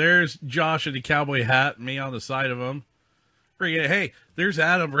 Friggin', there's Josh in the cowboy hat, me on the side of him. Friggin', hey, there's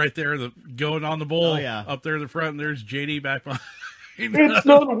Adam right there going on the bull. Oh, yeah. Up there in the front, and there's JD back behind. It's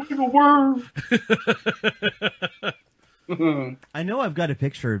not a wiggle word. I know I've got a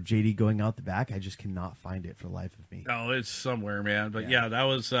picture of JD going out the back. I just cannot find it for the life of me. Oh, it's somewhere, man. But yeah, that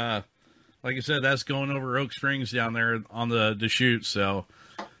was, like I said, that's going over Oak Springs down there on the shoot. So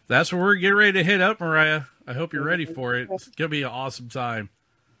that's where we're getting ready to hit up, Mariah. I hope you're ready for it. It's going to be an awesome time.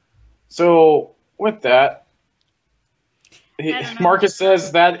 So, with that, Marcus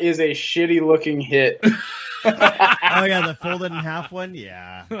says that is a shitty-looking hit. Oh, yeah, the folded in half one?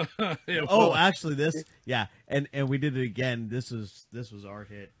 Yeah. Oh, actually, this, yeah, and we did it again. This was our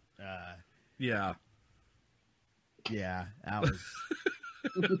hit. Yeah. Yeah, that was...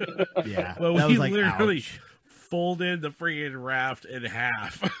 yeah, well, that we was like, literally... ouch. Folded the friggin' raft in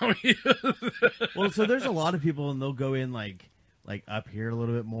half. Well, so there's a lot of people, and they'll go in like up here a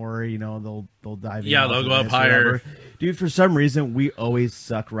little bit more. They'll dive in. Yeah, they'll go up higher. Dude, for some reason, we always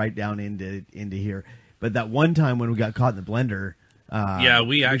suck right down into here. But that one time when we got caught in the blender, yeah,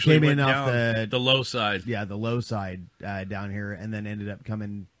 we actually came went in down off the low side. Yeah, the low side down here, and then ended up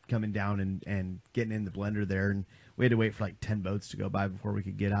coming down and getting in the blender there, and we had to wait for like 10 boats to go by before we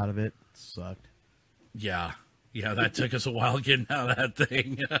could get out of it. It sucked. Yeah, that took us a while getting out of that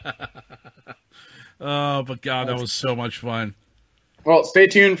thing. Oh, but God, that was so much fun. Well, stay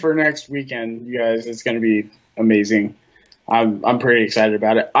tuned for next weekend, you guys. It's going to be amazing. I'm pretty excited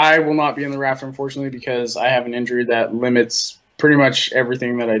about it. I will not be in the raft, unfortunately, because I have an injury that limits pretty much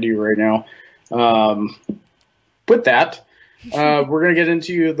everything that I do right now. With that, we're going to get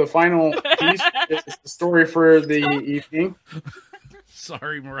into the final piece. It's the story for the evening.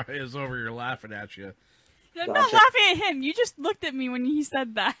 Sorry, Mariah's over here laughing at you. I'm not laughing at him. You just looked at me when he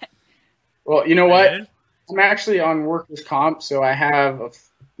said that. Well, you know what? I'm actually on workers' comp, so I have a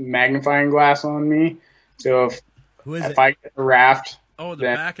magnifying glass on me. So if I get the raft... Oh, the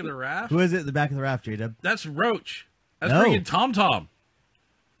back of the raft? Who is it in the back of the raft, J-Dub? That's Roach. That's No. freaking Tom Tom.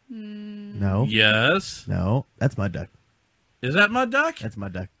 No. Yes. No, that's Mud Duck. Is that Mud Duck? That's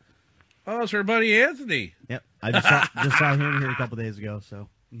Mud Duck. Oh, it's our buddy Anthony. Yep. I just saw him here a couple days ago, so.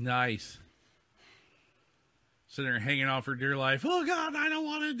 Nice. Sitting there hanging off for dear life. Oh, God, I don't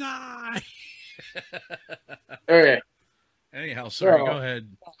want to die. Okay. Anyhow, sorry, So, go ahead.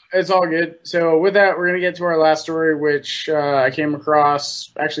 It's all good. So with that, we're going to get to our last story, which I came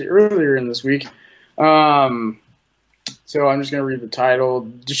across actually earlier in this week. So I'm just going to read the title.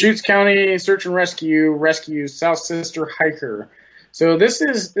 Deschutes County Search and Rescue rescues South Sister hiker. So this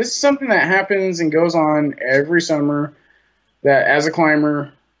is something that happens and goes on every summer that, as a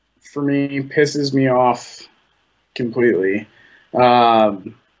climber, for me, pisses me off completely.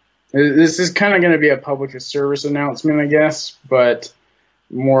 This is kind of going to be a public service announcement, I guess, but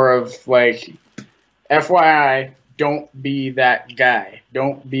more of like, FYI, don't be that guy.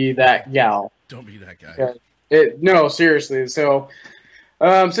 Don't be that gal. Don't be that guy. No, seriously. So,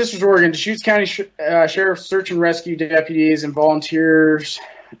 Sisters, Oregon, Deschutes County Sheriff's Search and Rescue deputies and volunteers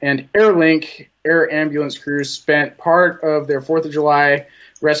and AirLink air ambulance crews spent part of their 4th of July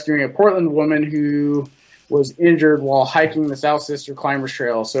rescuing a Portland woman who was injured while hiking the South Sister Climbers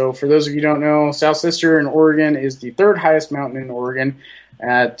Trail. So for those of you who don't know, South Sister in Oregon is the 3rd highest mountain in Oregon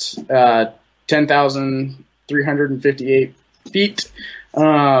at 10,358 feet.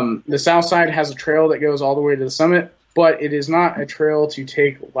 The south side has a trail that goes all the way to the summit, but it is not a trail to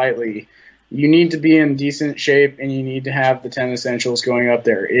take lightly. You need to be in decent shape, and you need to have the 10 essentials going up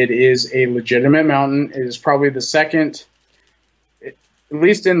there. It is a legitimate mountain. It is probably the second, at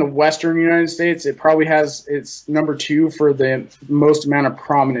least in the western United States, it probably has, it's number 2 for the most amount of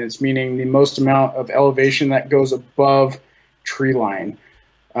prominence, meaning the most amount of elevation that goes above tree line.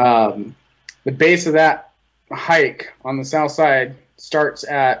 The base of that hike on the south side starts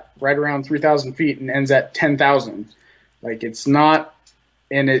at right around 3,000 feet and ends at 10,000. Like, it's not,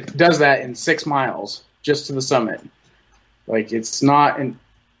 and it does that in 6 miles just to the summit. Like, it's not,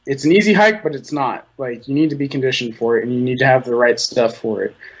 it's an easy hike, but it's not. Like, you need to be conditioned for it, and you need to have the right stuff for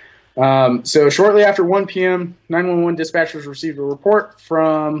it. So shortly after 1 p.m., 911 dispatchers received a report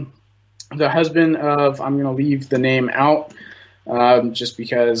from the husband of, I'm going to leave the name out just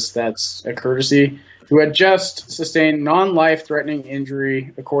because that's a courtesy, who had just sustained non-life-threatening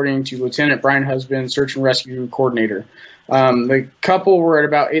injury, according to Lieutenant Brian Husband, Search and Rescue Coordinator. The couple were at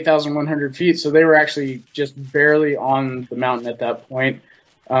about 8,100 feet, so they were actually just barely on the mountain at that point.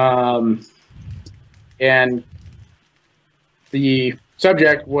 And the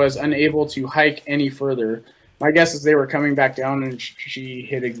subject was unable to hike any further. My guess is they were coming back down and she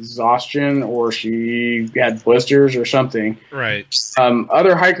hit exhaustion or she had blisters or something. Right.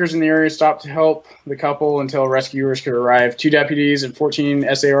 Other hikers in the area stopped to help the couple until rescuers could arrive. 2 deputies and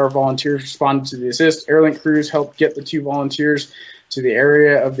 14 SAR volunteers responded to the assist. AirLink crews helped get the 2 volunteers to the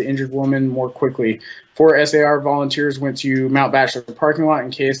area of the injured woman more quickly. 4 SAR volunteers went to Mount Bachelor parking lot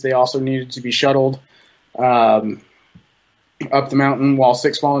in case they also needed to be shuttled up the mountain, while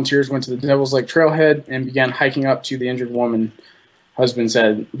 6 volunteers went to the Devil's Lake trailhead and began hiking up to the injured woman, Husband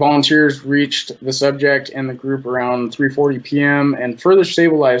said. Volunteers reached the subject and the group around 3:40 p.m. and further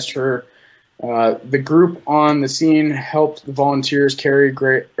stabilized her. The group on the scene helped the volunteers carry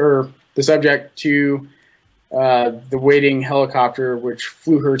the subject to the waiting helicopter, which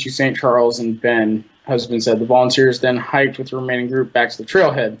flew her to St. Charles and Bend, Husband said. The volunteers then hiked with the remaining group back to the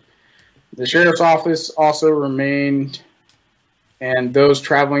trailhead. The sheriff's office also remained, and those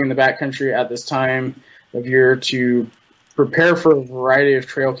traveling in the backcountry at this time of year, to prepare for a variety of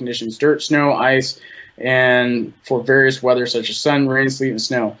trail conditions: dirt, snow, ice, and for various weather such as sun, rain, sleet, and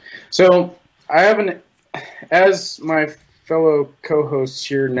snow. So I have as my fellow co-hosts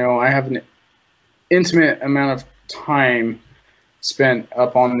here know, I have an intimate amount of time spent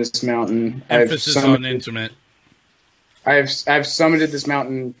up on this mountain. Emphasis on intimate. I've summited this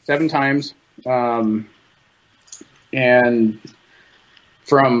mountain 7 times, and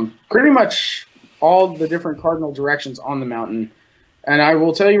from pretty much all the different cardinal directions on the mountain. And I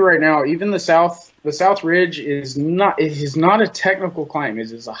will tell you right now, even the South Ridge is not a technical climb.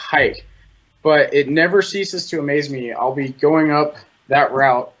 It is a hike. But it never ceases to amaze me. I'll be going up that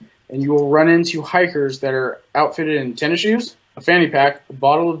route, and you will run into hikers that are outfitted in tennis shoes, a fanny pack, a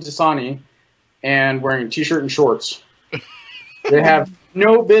bottle of Dasani, and wearing a t-shirt and shorts. They have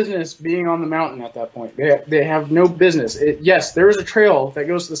no business being on the mountain at that point. They have no business. Yes, there is a trail that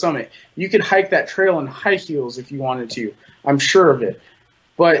goes to the summit. You could hike that trail in high heels if you wanted to. I'm sure of it.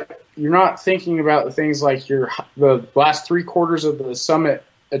 But you're not thinking about the things like the last 3/4 of the summit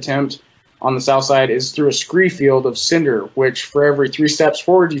attempt on the south side is through a scree field of cinder, which for every 3 steps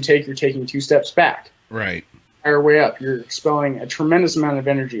forward you take, you're taking 2 steps back. Right. Entire way up, you're expelling a tremendous amount of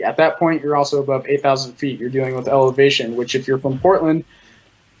energy. At that point, you're also above 8,000 feet. You're dealing with elevation, which if you're from Portland,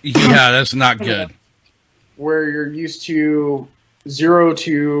 yeah, that's not good. Where you're used to 0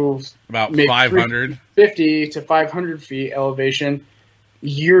 to about 500, 50 to 500 feet elevation,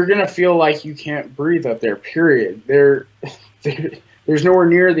 you're gonna feel like you can't breathe up there. Period. There's nowhere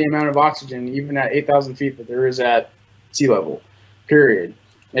near the amount of oxygen, even at 8,000 feet, that there is at sea level. Period.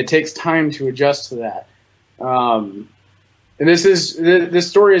 It takes time to adjust to that. And this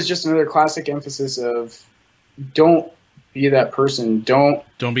story is just another classic emphasis of don't be that person. Don't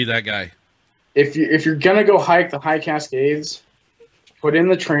be that guy. If you're gonna go hike the high Cascades, put in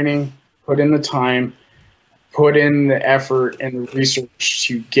the training, put in the time, put in the effort and the research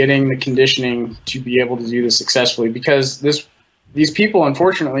to getting the conditioning to be able to do this successfully. Because these people,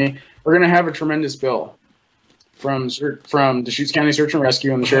 unfortunately, are going to have a tremendous bill from Deschutes County Search and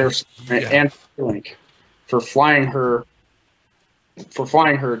Rescue and the Sheriff's and Link for flying her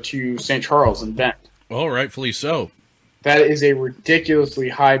to St. Charles and Bend. Well, rightfully so. That is a ridiculously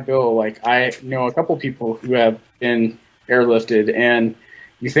high bill. Like, I know a couple people who have been airlifted, and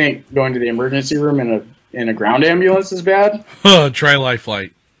you think going to the emergency room in a ground ambulance is bad? Try Life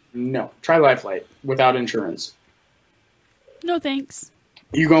Flight. No, try Life Flight without insurance. No thanks.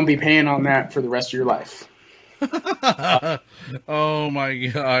 You're going to be paying on that for the rest of your life. Oh my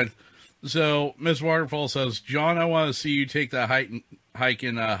God. So Miss Waterfall says, John, I want to see you take that hike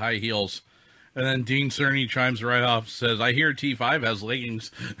in high heels. And then Dean Cerny chimes right off, says, I hear T5 has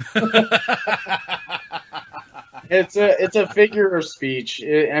leggings. It's a figure of speech.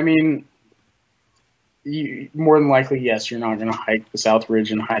 More than likely, yes, you're not going to hike the South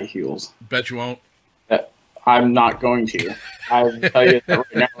Ridge in high heels. Bet you won't. I'm not going to. I will tell you that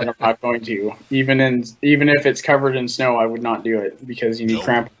right now, I'm not going to. Even if it's covered in snow, I would not do it because you need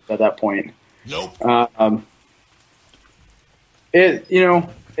crampons at that point. Nope. And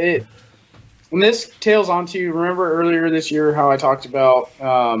this tails onto, remember earlier this year how I talked about,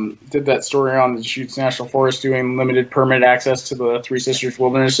 did that story on the Deschutes National Forest doing limited permit access to the Three Sisters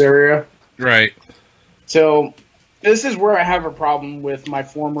Wilderness area? Right. So this is where I have a problem with my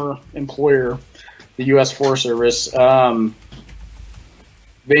former employer, the U.S. Forest Service.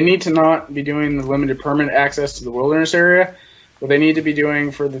 They need to not be doing the limited permit access to the wilderness area. What they need to be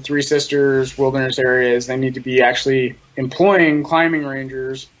doing for the Three Sisters Wilderness area is they need to be actually employing climbing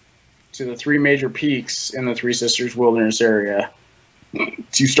rangers to the 3 major peaks in the Three Sisters Wilderness area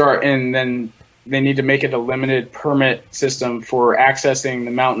to start, and then they need to make it a limited permit system for accessing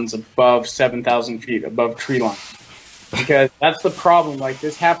the mountains above 7,000 feet, above tree line. Because that's the problem. Like,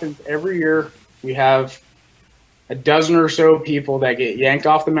 this happens every year. We have a dozen or so people that get yanked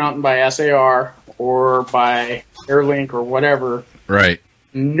off the mountain by SAR or by Airlink or whatever. Right.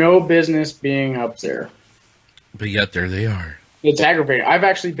 No business being up there. But yet there they are. It's aggravating. I've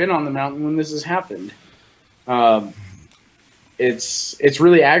actually been on the mountain when this has happened. It's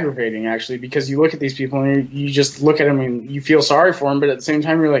really aggravating, actually, because you look at these people and you just look at them and you feel sorry for them, but at the same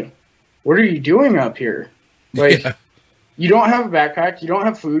time you're like, what are you doing up here? Like, you don't have a backpack, you don't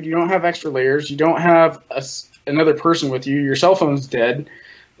have food, you don't have extra layers, you don't have another person with you, your cell phone's dead.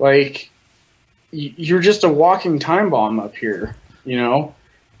 Like, you're just a walking time bomb up here, you know?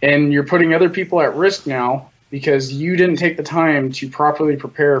 And you're putting other people at risk now because you didn't take the time to properly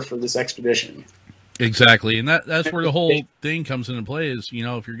prepare for this expedition. Exactly. And that's where the whole thing comes into play is, you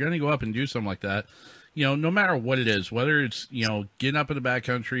know, if you're going to go up and do something like that, you know, no matter what it is, whether it's, you know, getting up in the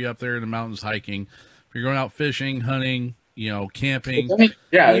backcountry up there in the mountains hiking, if you're going out fishing, hunting, you know, camping, even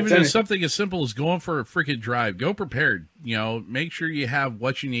if something as simple as going for a freaking drive, go prepared, you know, make sure you have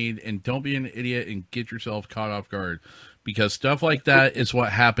what you need and don't be an idiot and get yourself caught off guard, because stuff like that is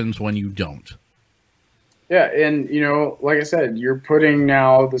what happens when you don't. Yeah, and, you know, like I said, you're putting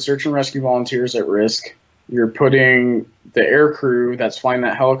now the search and rescue volunteers at risk. You're putting the air crew that's flying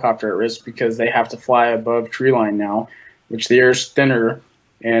that helicopter at risk because they have to fly above tree line now, which the air's thinner,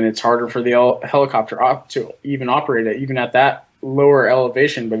 and it's harder for the helicopter to even operate it, even at that lower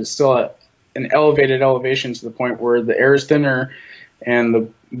elevation, but it's still at an elevated elevation to the point where the air is thinner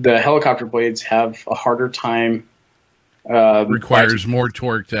and the helicopter blades have a harder time. Requires more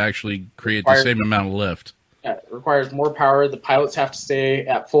torque to actually create the same amount of lift. Yeah, it requires more power. The pilots have to stay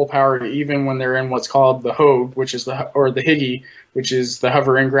at full power even when they're in what's called the HOG, which is the HIGI, which is the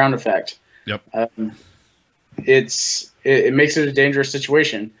hover in ground effect. Yep. It makes it a dangerous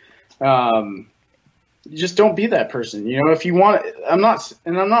situation. You just don't be that person. You know, if you want, I'm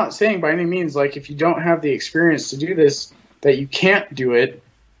not saying by any means, like, if you don't have the experience to do this, that you can't do it.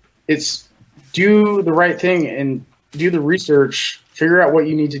 It's do the right thing and do the research, figure out what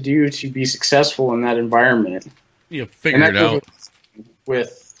you need to do to be successful in that environment. You figure it out.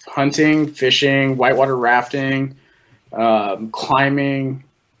 With hunting, fishing, whitewater rafting, climbing,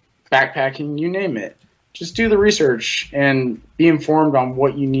 backpacking, you name it. Just do the research and be informed on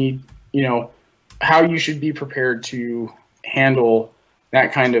what you need, you know, how you should be prepared to handle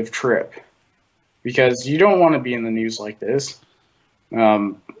that kind of trip. Because you don't want to be in the news like this.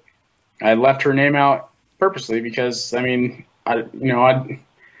 I left her name out purposely because, I mean, I don't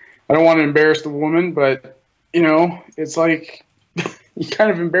want to embarrass the woman, but, you know, it's like you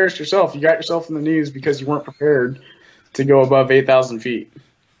kind of embarrassed yourself. You got yourself in the news because you weren't prepared to go above 8,000 feet.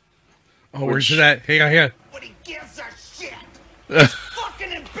 Oh, where's it at? Hang on, hang on. Nobody gives a shit. It's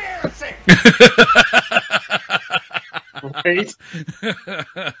fucking embarrassing. Right?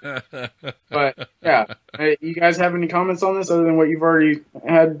 But, yeah. You guys have any comments on this other than what you've already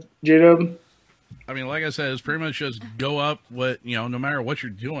had, J-Dub? I mean, like I said, it's pretty much just go up no matter what you're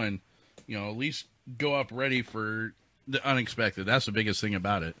doing, you know, at least go up ready for the unexpected. That's the biggest thing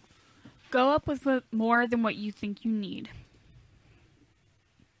about it. Go up with more than what you think you need.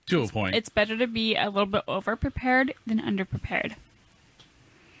 To a point. It's better to be a little bit over-prepared than under-prepared.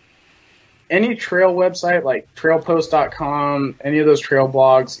 Any trail website like trailpost.com, any of those trail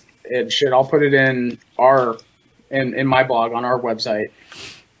blogs and shit, I'll put it in my blog on our website.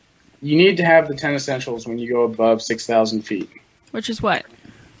 You need to have the 10 essentials when you go above 6,000 feet. Which is what?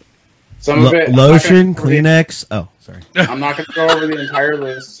 Some of it. Lotion, Kleenex. Oh, sorry. I'm not going to go over the entire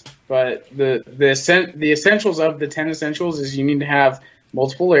list, but the essentials of the 10 essentials is you need to have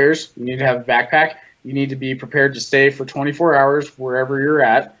multiple layers. You need to have a backpack. You need to be prepared to stay for 24 hours wherever you're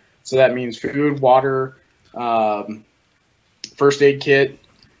at. So that means food, water, first aid kit.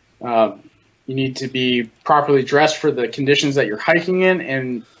 You need to be properly dressed for the conditions that you're hiking in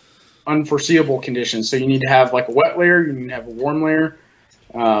and unforeseeable conditions. So you need to have like a wet layer. You need to have a warm layer.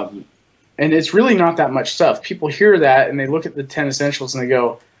 And it's really not that much stuff. People hear that and they look at the 10 essentials and they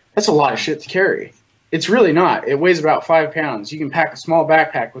go, that's a lot of shit to carry. It's really not. It weighs about 5 pounds. You can pack a small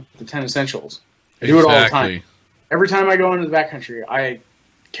backpack with the 10 essentials. I do it all the time. Every time I go into the backcountry, I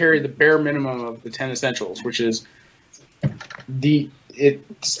carry the bare minimum of the 10 essentials, which is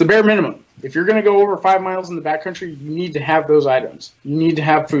it's the bare minimum. If you're going to go over 5 miles in the backcountry, you need to have those items. You need to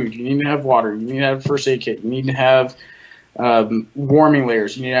have food. You need to have water. You need to have a first aid kit. You need to have warming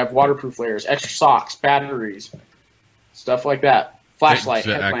layers. You need to have waterproof layers, extra socks, batteries, stuff like that. Flashlight,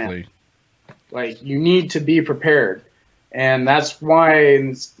 headlamp. Like, you need to be prepared. And that's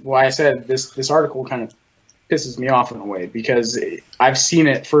why I said this article kind of pisses me off in a way, because I've seen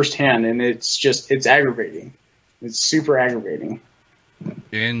it firsthand, and it's aggravating. It's super aggravating.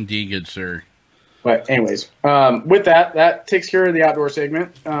 Indeed, good sir. But anyways, with that takes care of the outdoor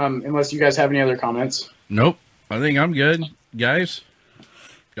segment, unless you guys have any other comments. Nope. I think I'm good. Guys,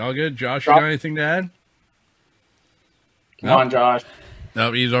 y'all good? Josh, you got anything to add? Come on, Josh.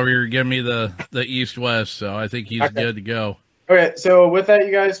 No, he's over here giving me the east-west, so I think he's good to go. Okay, so with that,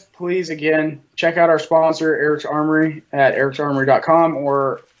 you guys, please, again, check out our sponsor, Eric's Armory, at ericsarmory.com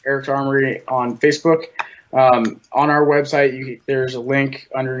or Eric's Armory on Facebook. On our website, there's a link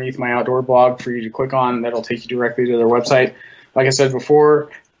underneath my outdoor blog for you to click on. That'll take you directly to their website. Like I said before,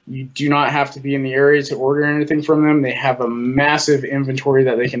 you do not have to be in the area to order anything from them. They have a massive inventory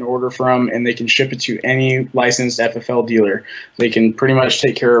that they can order from, and they can ship it to any licensed FFL dealer. They can pretty much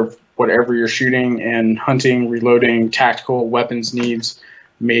take care of whatever you're shooting and hunting, reloading, tactical weapons needs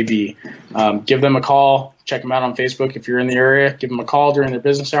may be. Give them a call. Check them out on Facebook if you're in the area. Give them a call during their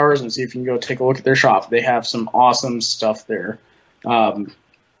business hours and see if you can go take a look at their shop. They have some awesome stuff there. Both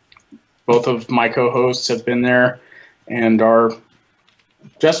of my co-hosts have been there and are...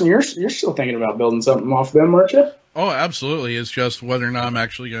 Justin, you're still thinking about building something off them, aren't you? Oh, absolutely. It's just whether or not I'm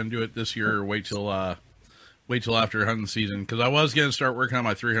actually going to do it this year or wait till after hunting season. Because I was going to start working on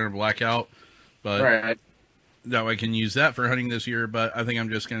my 300 Blackout, but right. That way I can use that for hunting this year. But I think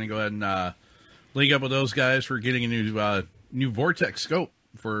I'm just going to go ahead and link up with those guys for getting a new Vortex scope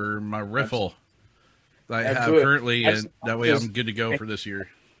for my riffle. I have Absolutely. currently, and that way I'm good to go for this year.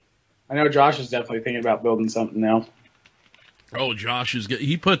 I know Josh is definitely thinking about building something now. Oh, Josh is good.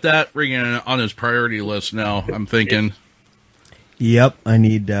 He put that friggin' on his priority list now. I'm thinking. Yep, I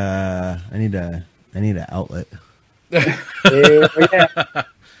need an outlet. Yeah.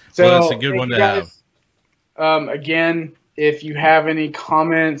 So Well, that's a good one to have. Again, if you have any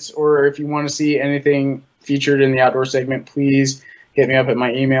comments or if you want to see anything featured in the outdoor segment, please hit me up at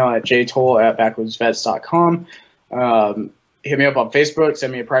my email at jtoll@backwoodsvets.com. Hit me up on Facebook,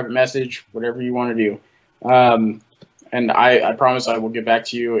 send me a private message, whatever you want to do. And I promise I will get back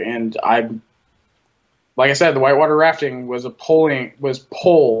to you. And like I said, the whitewater rafting was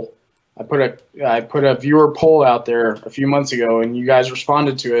poll. I put a viewer poll out there a few months ago, and you guys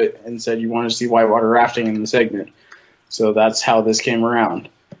responded to it and said you wanted to see whitewater rafting in the segment. So that's how this came around.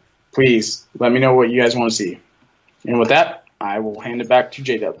 Please let me know what you guys want to see. And with that, I will hand it back to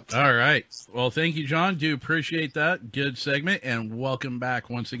J-Dub. All right. Well, thank you, John. Do appreciate that. Good segment, and welcome back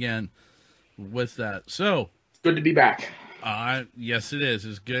once again with that. So, good to be back. Yes, it is.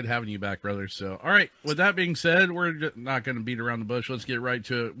 It's good having you back, brother. So, all right. With that being said, we're not going to beat around the bush. Let's get right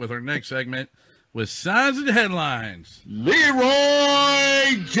to it with our next segment with Signs and Headlines.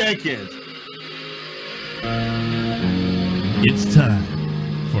 Leroy Jenkins. It's time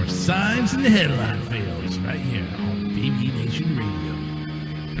for Signs and Headline Fails right here on BB Nation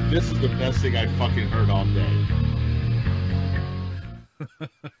Radio. This is the best thing I fucking heard all day.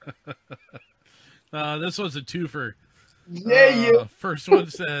 This was a twofer. Yeah. First one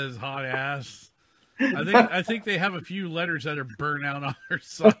says hot ass. I think they have a few letters that are burnt out on their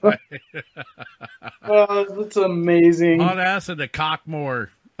side. That's amazing. Hot ass and the cockmore.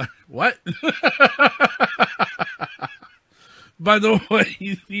 What? By the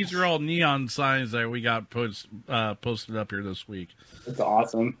way, these are all neon signs that we got posted up here this week. That's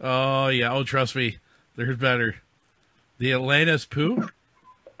awesome. Oh, yeah. Oh, trust me. There's better. The Atlantis poo?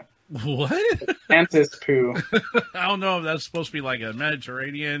 What? Atlantis poo. I don't know if that's supposed to be like a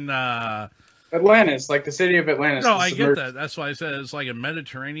Mediterranean... Atlantis, like the city of Atlantis. No, I get that. That's why I said it's like a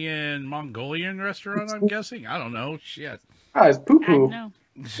Mediterranean Mongolian restaurant, I'm guessing. I don't know. Shit. Ah, it's poo-poo.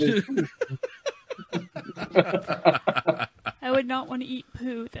 I I would not want to eat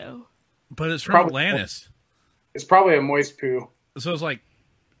poo, though. But it's from Atlantis. It's probably a moist poo. So it's like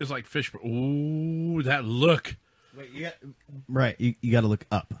fish. Ooh, that look. Wait, you got to look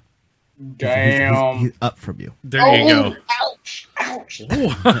up. Damn. He's up from you. There you go. Ouch! Ouch!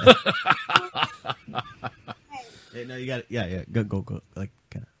 Hey, no, you got it. Yeah. Go, like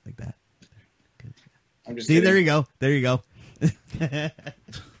kind of like that. I'm just See, kidding. there you go. There you go.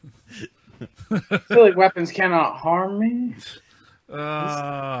 Silly weapons cannot harm me.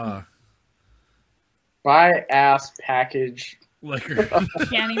 Buy ass package. liquor.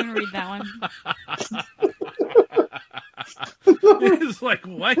 Can't even read that one. It's like,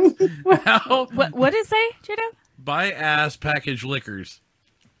 what? How? What did it say, Jada? Buy ass package liquors.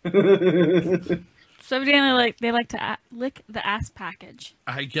 So evidently, they like to lick the ass package.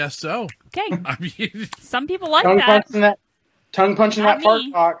 I guess so. Okay. I mean, Some people like Tongue punching Not that fart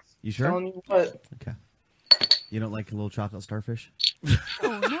me. box. You sure? Telling you what. Okay. You don't like a little chocolate starfish?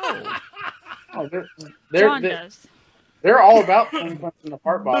 Oh no. Oh, John does. They're all about tongue punching the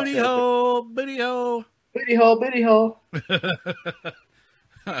fart box. booty hole, booty hole. Booty hole, booty hole.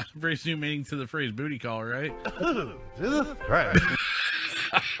 Brings new meaning to the phrase booty call, right?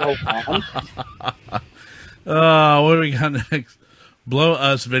 What do we got next? Blow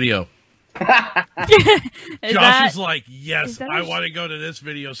us video. Josh is like, yes, I want to go to this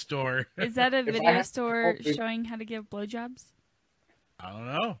video store. Is that a video store showing how to give blowjobs? I don't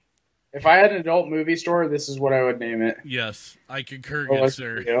know. If I had an adult movie store, this is what I would name it. Yes, I concur, good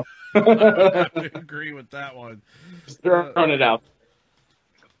sir. I I would agree with that one. Just throwing it out.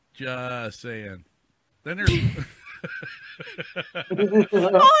 Just saying. Then there's... All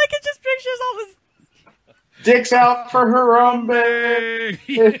I can just picture is all this. Dicks out for Harambe.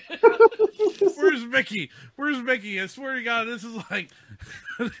 Where's Mickey? Where's Mickey? I swear to God, this is like...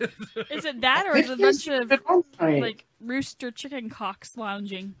 Is it that, or is it a bunch of like rooster chicken cocks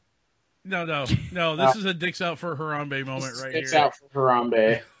lounging? No. This is a dicks out for Harambe moment right Dicks here. out for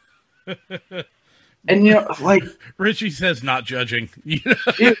Harambe. And you know, like Richie says, not judging.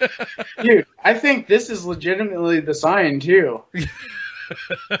 dude, I think this is legitimately the sign too.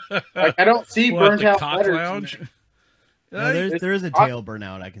 Like I don't see burnt out cock letters. lounge? No, there is a tail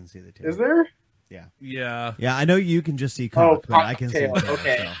burnout. I can see the tail. Is there? Yeah. Yeah. Yeah, I know you can just see cock, but I can see tail. the tail.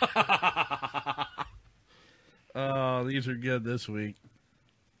 Okay. So. Oh, these are good this week.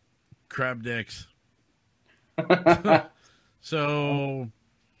 Crab dicks. So,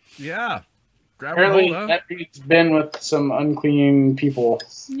 yeah. Grab Apparently, a hold, huh? that dude's been with some unclean people.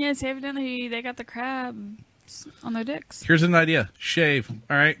 Yes, evidently they got the crabs on their dicks. Here's an idea. Shave.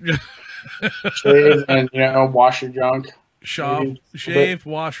 All right. Shave and, wash your junk. Shave,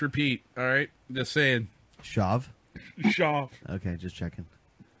 wash, repeat. All right. Just saying. Shav? Shav. Okay, just checking.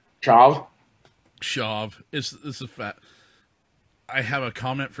 Shav? Shav. This is fat. I have a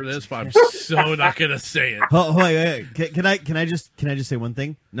comment for this, but I'm so not gonna say it. Oh, wait. Can I just say one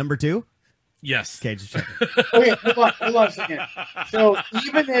thing? Number 2? Yes. Okay, just checking. Okay, hold on a second. So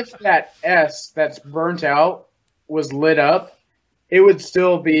even if that S that's burnt out was lit up, it would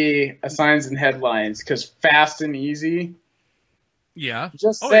still be a signs and headlines because fast and easy. Yeah.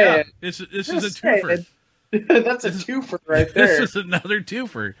 Just say yeah. it. This is a Just say twofer. it. That's a twofer right there. This is another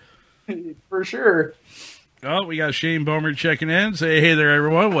twofer. For sure. Oh, we got Shane Bomer checking in. Say, hey there,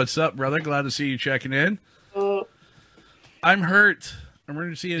 everyone. What's up, brother? Glad to see you checking in. I'm hurt.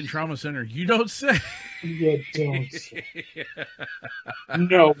 Emergency and trauma center. You don't say. You don't say.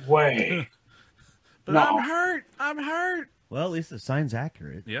 No way. But No. I'm hurt. Well, at least the sign's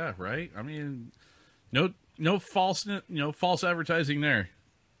accurate. Yeah, right. I mean, no false advertising there.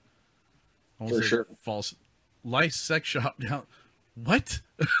 I won't For say sure. False. Lice sex shop down. What?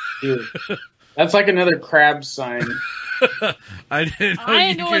 Dude, that's like another crab sign. I didn't know I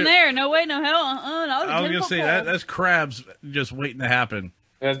ain't you going could- there. No way, no hell. I was gonna say that's crabs just waiting to happen.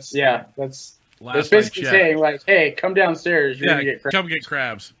 That's Last it's I basically checked. saying like, hey, come downstairs. You're gonna Yeah, get crab. come get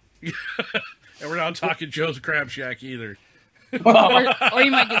crabs. And we're not talking Joe's Crab Shack either. Or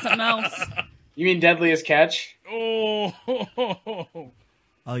you might get something else. You mean deadliest catch? Oh,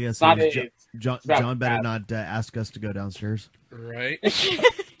 All I gotta Not say is AIDS. John It's about better crabs. not ask us to go downstairs. right.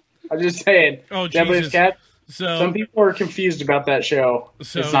 I'm just saying. Oh, deadliest Jesus. catch. So Some people are confused about that show.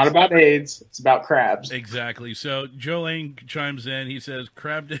 So- It's not about AIDS. It's about crabs. exactly. So Joe Lane chimes in. He says,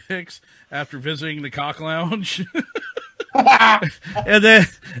 "Crab dicks after visiting the Cock Lounge." and then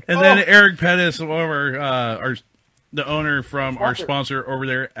Eric Pettis, the owner from our sponsor over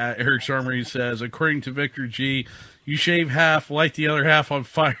there at Eric's Armory, says, according to Victor G, you shave half, light the other half on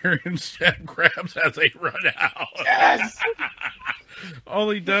fire, and stab crabs as they run out. Yes.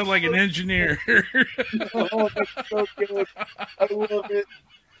 Only done like an engineer. Oh, that's so good. I love it.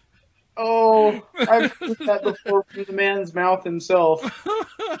 Oh, I've heard that before from the man's mouth himself.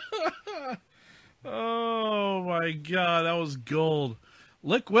 Oh my God, that was gold.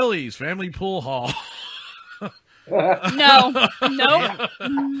 Lick Willie's Family Pool Hall. No.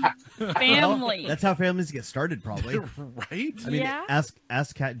 Family. That's how families get started, probably. Right? I mean, Yeah.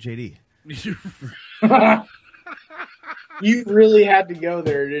 ask Cat JD. You really had to go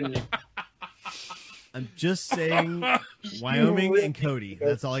there, didn't you? I'm just saying, Wyoming and Cody.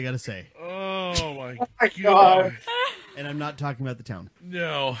 That's all I gotta say. Oh my my God. God. And I'm not talking about the town.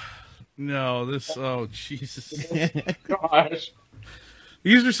 No, oh Jesus. Gosh.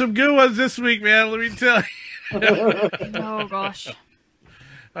 These are some good ones this week, man, let me tell you. Oh, gosh.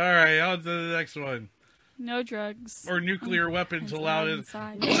 All right, on to the next one. No drugs. Or nuclear weapons allowed in.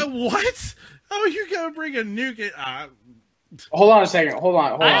 Inside. What? Oh, you're gonna bring a nuke in? Hold on a second. Hold on. I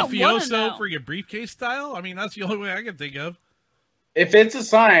don't wanna Mafioso know. for your briefcase style? I mean, that's the only way I can think of. If it's a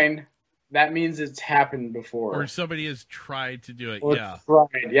sign, that means it's happened before. Or somebody has tried to do it, Or yeah. tried.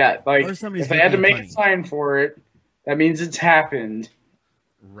 Yeah. Like, Or somebody's if they had to making make it a funny. sign for it, that means it's happened.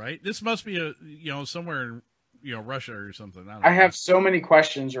 Right? This must be somewhere in, Russia or something. I don't I know. have so many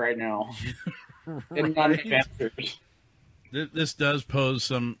questions right now. And none of Right? the answers. This does pose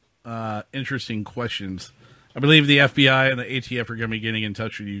some interesting questions. I believe the FBI and the ATF are going to be getting in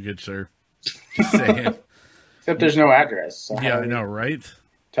touch with you, good sir. Just saying. Except there's no address. So Yeah, how I do know, we right?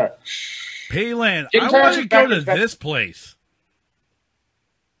 touch? Payland. Get I in want touch to with go to Patrick. this place.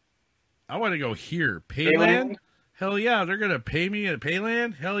 I want to go here. Payland? Payland? Hell yeah. They're going to pay me at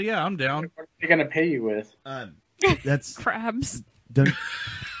Payland? Hell yeah, I'm down. What are they going to pay you with? That's Crabs. don't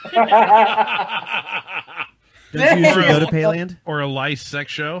you usually go to Payland? Or a lice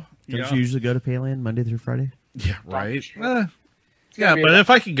sex show. Don't you usually go to Payland Monday through Friday? Yeah, right. Sure. Yeah, be but a- if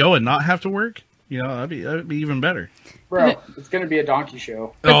I could go and not have to work, that'd be even better. Bro, it's going to be a donkey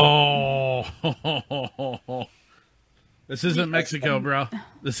show. Oh, this isn't Mexico, bro.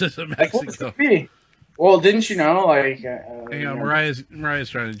 This isn't Like, what's it Mexico. be? Well, didn't you know? Like, Hang on, Mariah's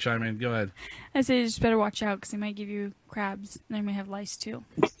trying to chime in. Go ahead. I say you just better watch out because they might give you crabs. They may have lice too.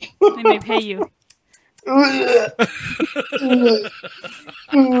 They may pay you.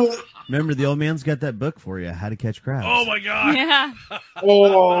 Remember, the old man's got that book for you, How to Catch Crabs. Oh my god. Yeah.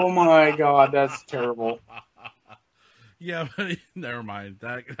 Oh my God, that's terrible. Yeah, but never mind.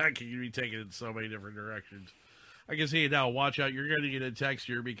 That can be taken in so many different directions. I can see it now. Watch out. You're going to get a text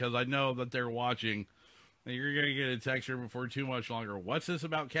here because I know that they're watching. And you're going to get a text here before too much longer. What's this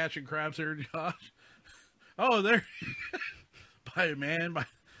about catching crabs here, Josh? Oh, there.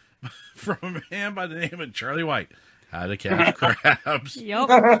 From a man by the name of Charlie White. How to catch crabs. Yep.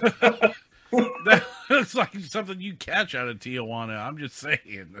 That's like something you catch out of Tijuana. I'm just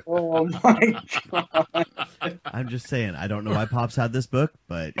saying. Oh my god. I'm just saying. I don't know why Pops had this book,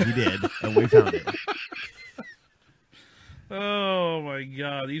 but he did, and we found it. Oh my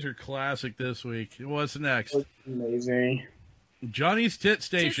god, these are classic this week. What's next? Amazing. Johnny's Tit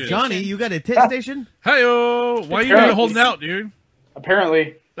Station. Johnny, you got a tit station? Hi-oh! Why are you guys holding out, dude?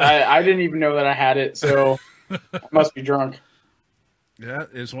 Apparently, I didn't even know that I had it, so I must be drunk. Yeah,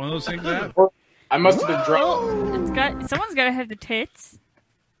 it's one of those things that I must have been drunk. Someone's got to have the tits.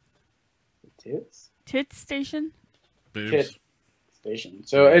 Tits? Tit station? boobs. Tit station.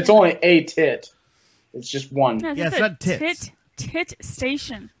 So it's only a tit. It's just one. No, Yeah, it's not tits. Tit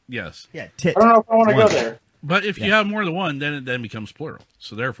station. Yes. Yeah, tit. I don't know if I want to go One. there. But if you have more than one, then it then becomes plural.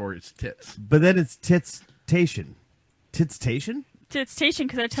 So therefore, it's tits. But then it's titstation. Titstation? Tit station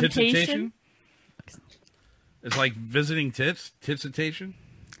because of temptation. Tititation? It's like visiting tits. Titsitation?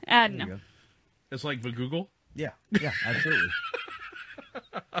 No. It's like the Google. Yeah, absolutely.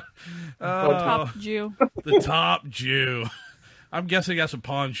 Top Jew. The top Jew. I'm guessing that's a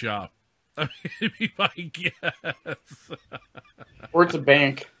pawn shop. I mean, it'd be my guess. Or it's a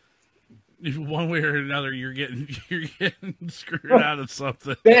bank. One way or another, you're getting screwed out of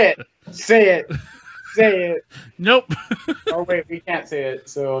something. Say it. Say it. Nope. Oh, wait, we can't say it,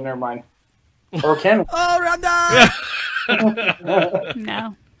 so never mind. Or can we? Oh, Rhonda!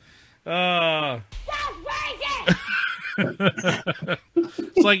 No.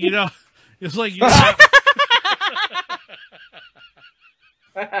 It's like, you know.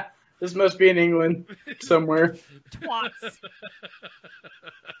 This must be in England somewhere. Twats.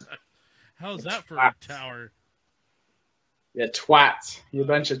 How's that for a tower? Yeah, twats. You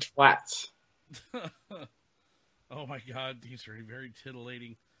bunch of twats. Oh my god, these are very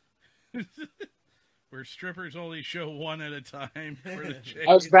titillating. Where strippers only show one at a time. For the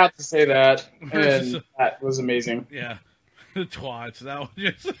I was about to say that, Versus- and that was amazing. Yeah. Twats. That one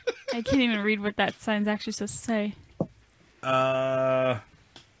just. I can't even read what that sign's actually supposed to say. I'm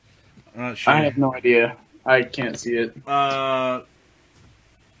not sure. I have no idea. I can't see it.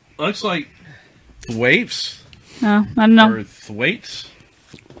 Looks like Thwapes No, I don't know. or Thwaites.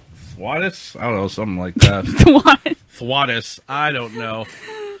 Thwatis? I don't know, something like that. What? Thwatis. I don't know.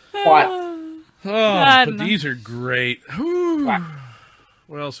 Twat. Oh, I but don't know. these are great. Whew.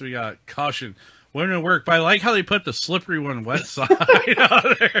 What else we got? Caution. Women at work. But I like how they put the slippery one wet side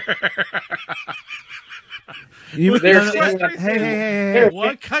on there. Hey.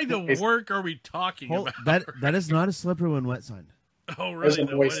 What kind of work are we talking about? That is not a slippery when wet sign. Oh, really?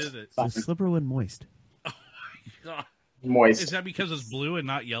 No, what Moist. is it? It's a slippery when moist. God. Moist. Is that because it's blue and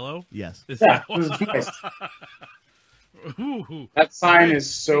not yellow? Yes. Is Yeah, that it was moist. Ooh. That sign is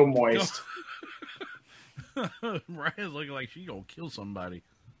so moist. Mariah's looking like she's going to kill somebody.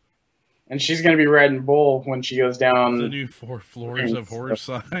 And she's going to be red and bull when she goes The down. new 4 floors of horror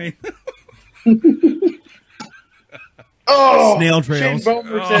sign. Oh! Snail trails. Shane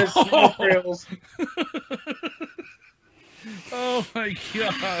Bomer says snail trails. Oh my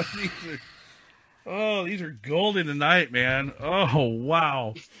god. These are golden tonight, man. Oh,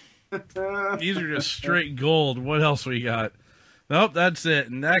 wow. These are just straight gold. What else we got? Nope, that's it.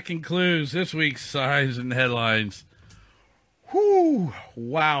 And that concludes this week's Signs and Headlines. Whew.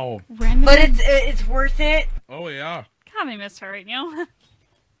 Wow. Random. But it's worth it. Oh, yeah. God, I miss her right now.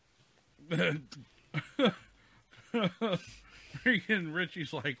 Freaking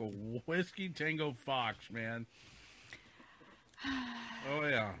Richie's like a Whiskey Tango Fox, man. Oh,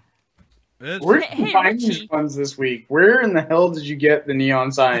 yeah. Where did you Hey, find Richie. these ones this week? Where in the hell did you get the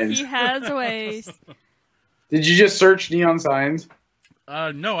neon signs? He has ways. Did you just search neon signs?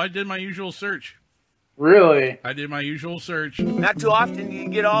 No, I did my usual search. Really? I did my usual search. Not too often do you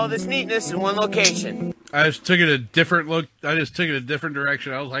get all this neatness in one location. I just took it a different look. I just took it a different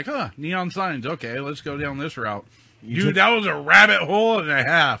direction. I was like, neon signs. Okay, let's go down this route. Dude, that was a rabbit hole and a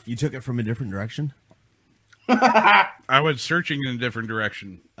half. You took it from a different direction? I was searching in a different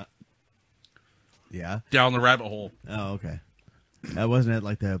direction. Yeah. Down the rabbit hole. Oh, okay. That wasn't it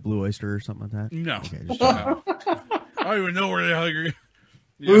like the Blue Oyster or something like that? No. Okay, just check it out. I don't even know where the hell you're...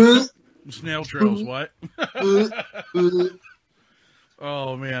 Yeah. Snail trails, what?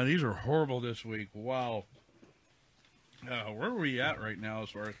 Oh, man, these are horrible this week. Wow. Where are we at right now as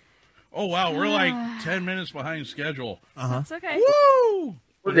far as... Oh, wow, we're like 10 minutes behind schedule. That's okay. Woo!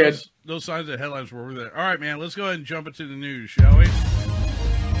 We're good. Those signs and headlines were over there. All right, man. Let's go ahead and jump into the news, shall we?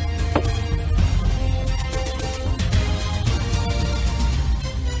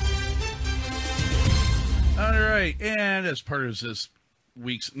 All right, and as part of this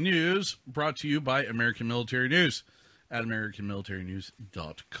week's news, brought to you by American Military News at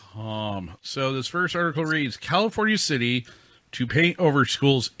AmericanMilitaryNews.com. So this first article reads, California City to paint over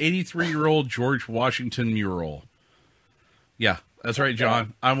school's 83-year-old George Washington mural. Yeah, that's right,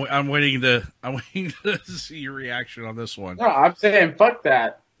 John. I'm waiting to see your reaction on this one. No, I'm saying fuck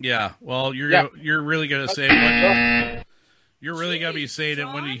that. Yeah, well, you're really gonna say what you're really gonna be saying it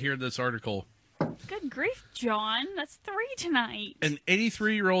when you hear this article. Good grief, John. That's 3 tonight. An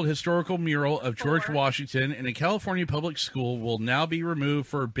 83-year-old historical mural of George Washington in a California public school will now be removed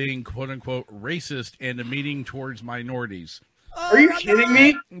for being quote-unquote racist and demeaning towards minorities. Are you kidding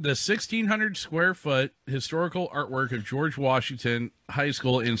me? The 1,600 square foot historical artwork of George Washington High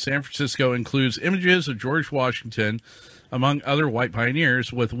School in San Francisco includes images of George Washington, among other white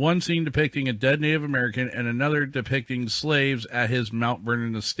pioneers, with one scene depicting a dead Native American and another depicting slaves at his Mount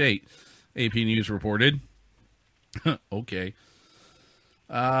Vernon estate, AP News reported. Okay.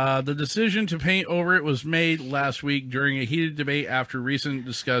 The decision to paint over it was made last week during a heated debate after recent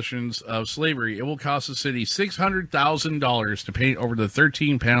discussions of slavery. It will cost the city $600,000 to paint over the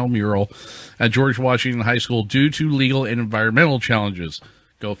 13-panel mural at George Washington High School due to legal and environmental challenges.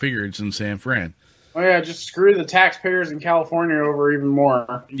 Go figure, it's in San Fran. Oh yeah, just screw the taxpayers in California over even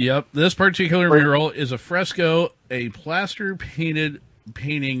more. Yep, this particular mural is a fresco, a plaster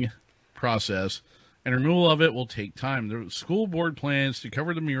painting process, and removal of it will take time. The school board plans to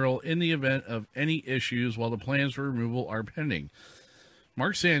cover the mural in the event of any issues while the plans for removal are pending.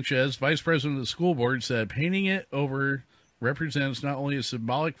 Mark Sanchez, vice president of the school board, said painting it over represents not only a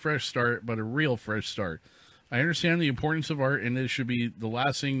symbolic fresh start, but a real fresh start. I understand the importance of art, and it should be the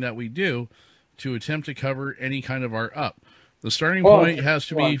last thing that we do to attempt to cover any kind of art up. The starting point has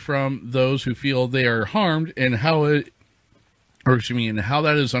to be from those who feel they are harmed and how that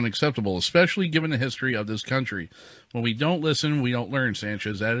is unacceptable, especially given the history of this country. When we don't listen, we don't learn,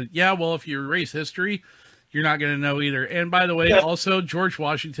 Sanchez added. Yeah, well, if you erase history, you're not going to know either. And by the way, also, George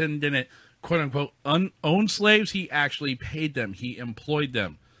Washington didn't, quote-unquote, own slaves. He actually paid them. He employed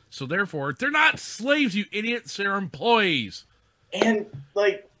them. So therefore, they're not slaves, you idiots. They're employees. And,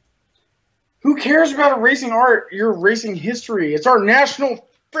 like, who cares about erasing art? You're erasing history. It's our national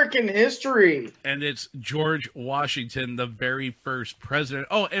freaking history. And it's George Washington, the very first president.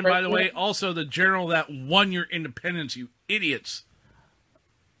 Oh, and by the way, also the general that won your independence, you idiots.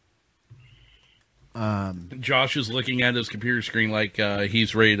 Josh is looking at his computer screen like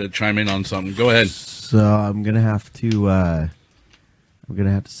he's ready to chime in on something. Go ahead. So I'm gonna have to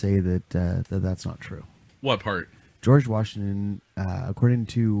say that that's not true. What part? George Washington, according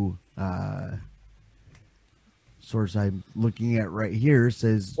to source I'm looking at right here,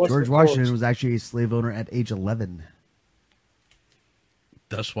 says George Washington was actually a slave owner at age 11.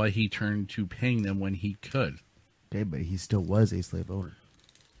 That's why he turned to paying them when he could. Okay, but he still was a slave owner.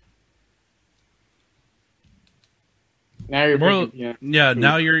 Now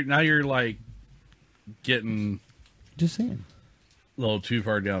you're now you're like getting just saying a little too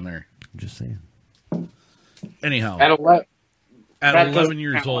far down there. I'm just saying. Anyhow, at 11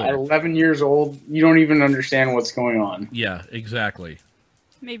 years old. At 11 years old, you don't even understand what's going on. Yeah, exactly.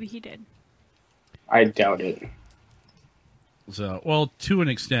 Maybe he did. I doubt it. So, well, to an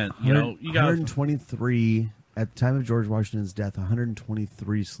extent, you got 123 at the time of George Washington's death.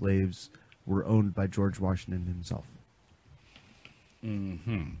 123 slaves were owned by George Washington himself.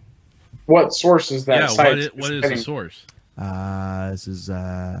 Mm-hmm. What source is that? Yeah, site? what is the source? This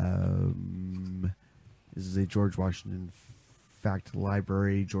is a George Washington fact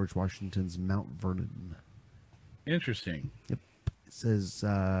library. George Washington's Mount Vernon. Interesting. Yep. It says.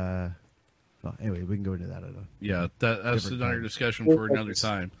 Well, anyway, we can go into that. That's another discussion for another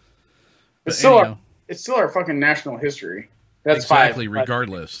time. It's still our fucking national history. That's exactly. 5.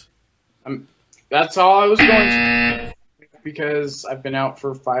 Regardless. That's all I was going to. Because I've been out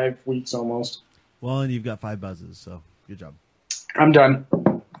for 5 weeks almost. Well, and you've got 5 buzzes, so good job. I'm done.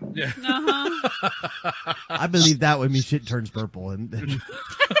 Yeah. I believe that when me shit turns purple. And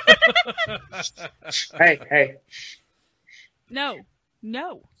hey. No.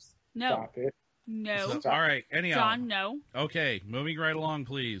 Stop it. No. All right. Anyhow. John, no. Okay. Moving right along,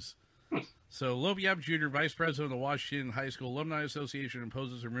 please. So, Loeb Yap Jr., Vice President of the Washington High School Alumni Association,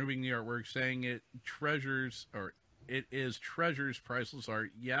 opposes removing the artwork, saying it is treasures priceless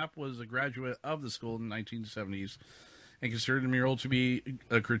art. Yap was a graduate of the school in the 1970s and considered the mural to be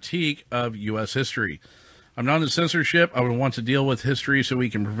a critique of U.S. history. I'm not in censorship. I would want to deal with history so we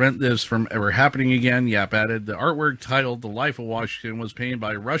can prevent this from ever happening again. Yap added. The artwork titled The Life of Washington was painted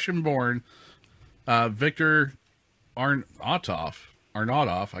by Russian-born Victor Arnautoff,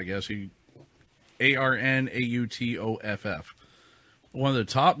 I guess. Arnautoff. One of the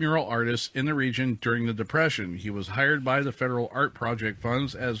top mural artists in the region during the Depression. He was hired by the Federal Art Project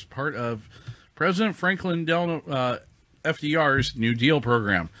funds as part of President Franklin Delano FDR's New Deal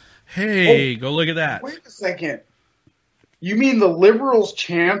program. Hey, go look at that. Wait a second. You mean the Liberals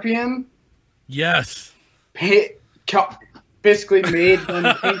champion? Yes. Basically made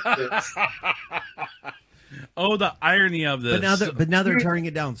them paint this. Oh, the irony of this. But now they're tearing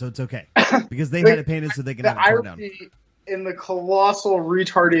it down, so it's okay. Because they had it painted so they can have it torn down. The irony and the colossal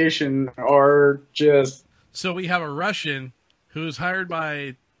retardation are just... So we have a Russian who's hired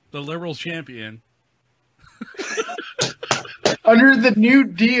by the Liberals champion. Under the New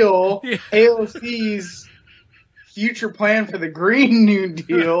Deal, AOC's future plan for the Green New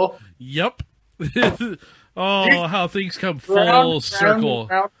Deal. Yep. How things come full circle.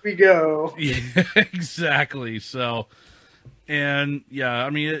 Round we go. Yeah, exactly. So, and yeah,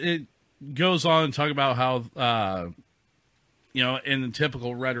 I mean, it goes on and talk about how, in the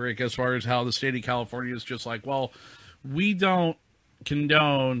typical rhetoric as far as how the state of California is just like, well, we don't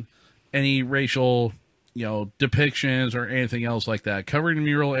condone any racial, depictions or anything else like that. Covering the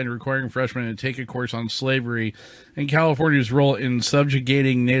mural and requiring freshmen to take a course on slavery and California's role in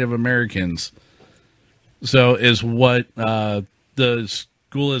subjugating Native Americans. So is what the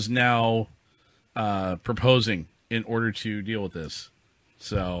school is now proposing in order to deal with this.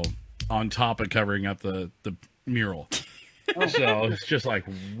 So on top of covering up the mural. So it's just like,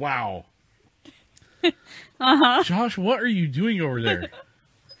 wow. Josh, what are you doing over there?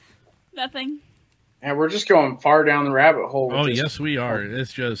 Nothing. And we're just going far down the rabbit hole. Oh, yes, we are.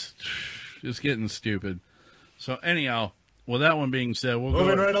 It's getting stupid. So anyhow, with that one being said, we'll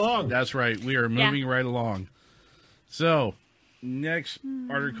moving right along. That's right. We are moving right along. So next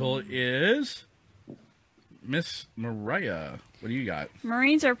article is Miss Mariah. What do you got?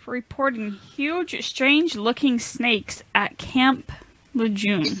 Marines are reporting huge, strange-looking snakes at Camp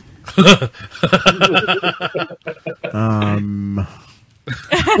Lejeune.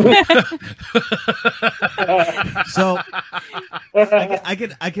 So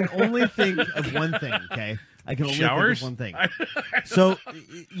I can only think of one thing. Okay, I can only think of one thing. So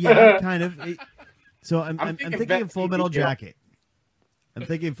yeah, kind of. So I'm thinking of Full Metal Jacket. I'm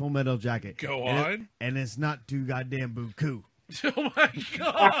thinking Full Metal Jacket. Go on. And it's not too goddamn buku. Oh my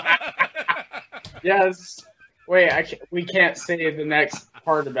god. Yes. Wait, we can't say the next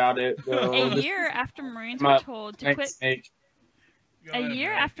part about it. Though. A year after Marines were told to quit.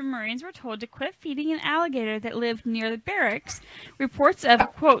 After Marines were told to quit feeding an alligator that lived near the barracks, reports of,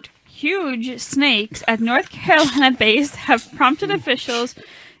 quote, huge snakes at North Carolina base have prompted officials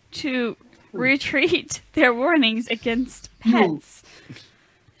to retreat their warnings against pets.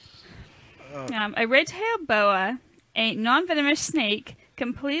 A red-tailed boa, a non-venomous snake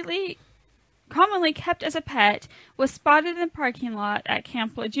commonly kept as a pet, was spotted in the parking lot at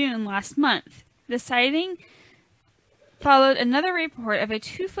Camp Lejeune last month. The sighting followed another report of a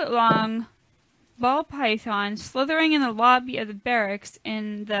 2-foot-long ball python slithering in the lobby of the barracks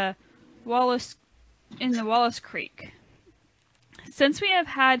in the Wallace Creek. Since we have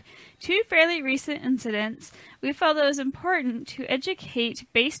had 2 fairly recent incidents, we felt it was important to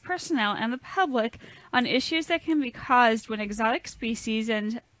educate base personnel and the public on issues that can be caused when exotic species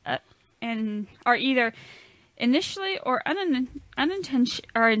and are either initially or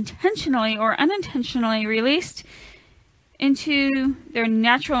intentionally or unintentionally released into their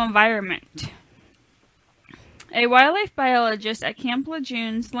natural environment. A wildlife biologist at Camp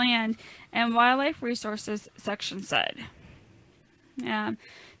Lejeune's Land and Wildlife Resources section said. The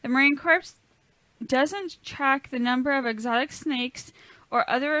Marine Corps doesn't track the number of exotic snakes or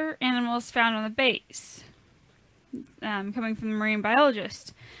other animals found on the base. Coming from the marine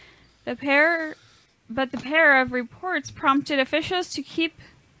biologist. The pair of reports prompted officials to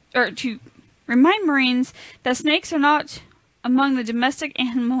remind Marines that snakes are not among the domestic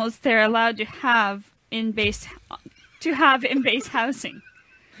animals they're allowed to have in base housing.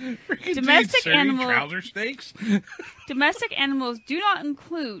 Domestic animals do not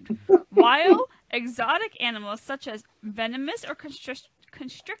include wild, exotic animals such as venomous or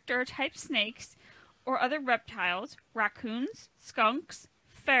constrictor type snakes or other reptiles, raccoons, skunks,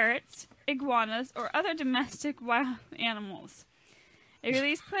 ferrets, iguanas, or other domestic wild animals. A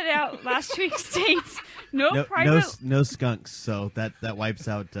release put out last week states no skunks, so that wipes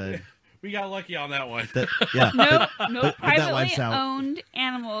out We got lucky on that one. Yeah. No but that wipes privately out. owned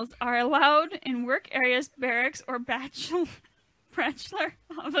animals are allowed in work areas, barracks, or bachelor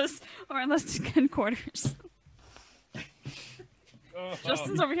office or enlisted quarters.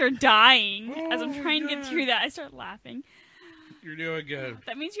 Justin's over here dying as I'm trying to get through that. I start laughing. You're doing good.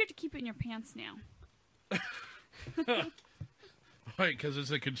 That means you have to keep it in your pants now. Wait, because it's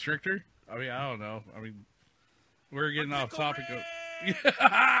a constrictor? I mean, I don't know. I mean, we're getting off topic. Yeah.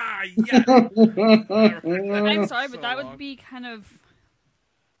 I'm sorry, but that would be kind of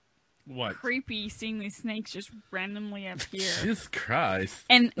creepy seeing these snakes just randomly appear. Jesus Christ.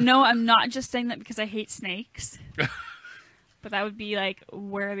 And no, I'm not just saying that because I hate snakes. But that would be like,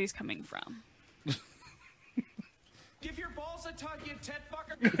 where are these coming from? Give your balls a tug, you tit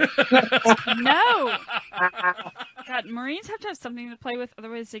fucker. No! God, Marines have to have something to play with,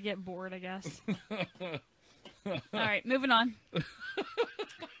 otherwise they get bored, I guess. Alright, moving on.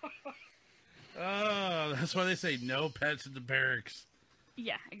 Oh, that's why they say no pets in the barracks.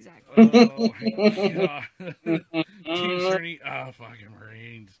 Yeah, exactly. Oh, my God. Team Journey. Oh, fucking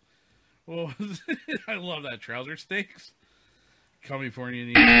Marines. Well, I love that. Trouser snakes. California.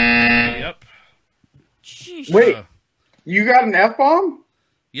 Yep. Sheesh. Wait, you got an F-bomb?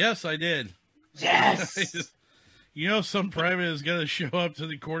 Yes, I did. Yes. You know, some private is going to show up to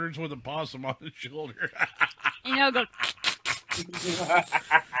the quarters with a possum on his shoulder. You know, go.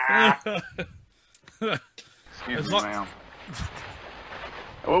 Excuse me, ma'am.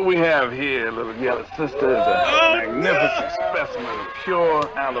 What we have here, little yellow sister, is a magnificent specimen of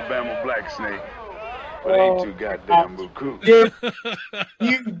pure Alabama black snake. But ain't too goddamn buku.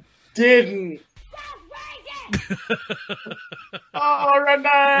 You didn't. Oh,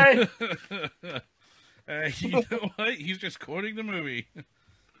 Renee! You know what? He's just quoting the movie.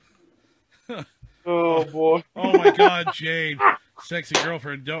 Oh, boy. Oh, my God, Jade. Sexy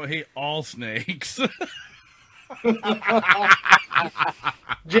girlfriend, don't hate all snakes.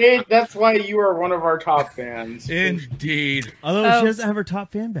 Jade, that's why you are one of our top fans. Indeed. Although she doesn't have her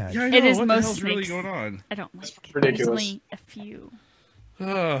top fan badge. Yeah, I know. It is what most the hell's snakes. really going on? I don't like. ridiculous. There's only a few.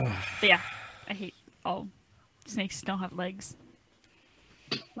 But yeah, I hate all snakes. Don't have legs.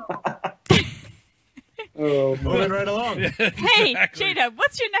 Oh, moving right along. Hey, Jada,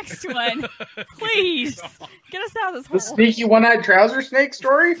 what's your next one? Please get us out of this hole. The sneaky one-eyed trouser snake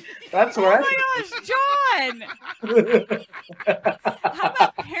story? That's Oh what. my gosh, John! How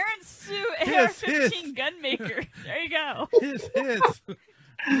about parents sue AR-15 gunmaker? There you go. His.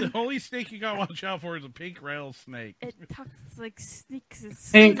 The only snake you gotta watch out for is a pink rattlesnake. It talks like snakes.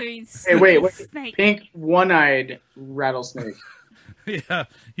 It's Pink. slithering Hey, wait. snake. Pink one-eyed rattlesnake. Yeah,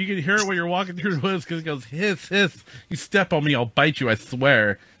 you can hear it when you're walking through the woods because it goes, hiss. You step on me, I'll bite you, I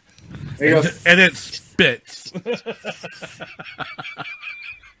swear. And it spits.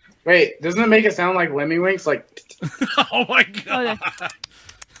 Wait, doesn't it make it sound like Lemmy Winks? Like, oh my God.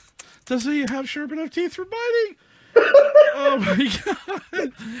 Doesn't he have sharp enough teeth for biting? Oh my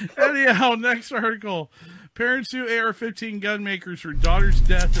God. Anyhow, next article. Parents sue AR-15 gun makers for daughter's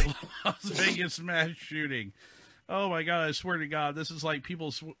death at Las Vegas mass shooting. Oh my God, I swear to God, this is like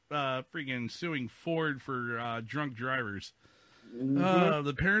people freaking suing Ford for drunk drivers.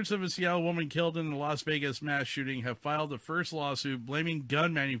 The parents of a Seattle woman killed in the Las Vegas mass shooting have filed the first lawsuit blaming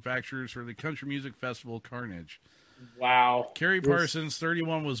gun manufacturers for the country music festival carnage. wow. Carrie Parsons,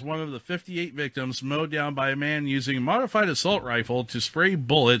 31, was one of the 58 victims mowed down by a man using a modified assault rifle to spray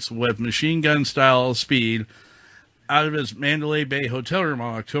bullets with machine gun style speed out of his Mandalay Bay hotel room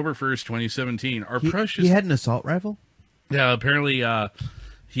on October 1st, 2017. He had an assault rifle? Yeah, apparently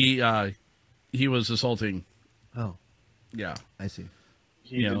he was assaulting. Oh. Yeah. I see.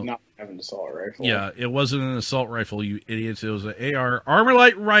 He did not have an assault rifle. Yeah, it wasn't an assault rifle, you idiots. It was an AR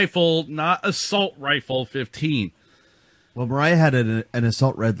Armalite rifle, not assault rifle 15. Well, Mariah had an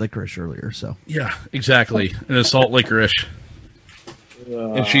assault red licorice earlier, so. Yeah, exactly. An assault licorice.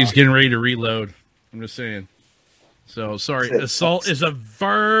 And she's getting ready to reload. I'm just saying. So, sorry. Assault is a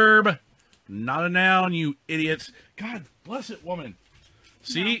verb, not a noun, you idiots. God bless it, woman.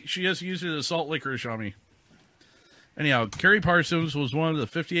 See? She just used it as assault licorice on me. Anyhow, Carrie Parsons was one of the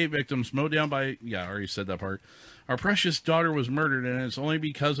 58 victims mowed down by... Yeah, I already said that part. Our precious daughter was murdered, and it's only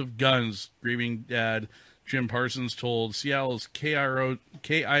because of guns, grieving dad Jim Parsons told Seattle's KIRO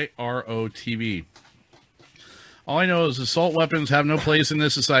TV. All I know is assault weapons have no place in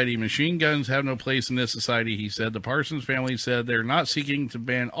this society. Machine guns have no place in this society, he said. The Parsons family said they're not seeking to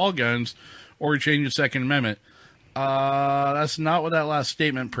ban all guns or change the Second Amendment. That's not what that last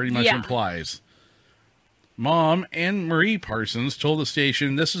statement pretty much implies. Mom, Anne Marie Parsons, told the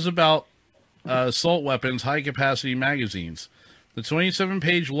station this is about assault weapons, high-capacity magazines. The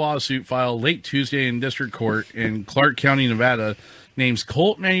 27-page lawsuit filed late Tuesday in district court in Clark County, Nevada, names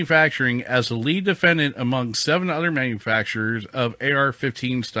Colt Manufacturing as the lead defendant among 7 other manufacturers of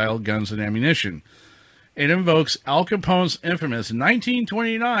AR-15 style guns and ammunition. It invokes Al Capone's infamous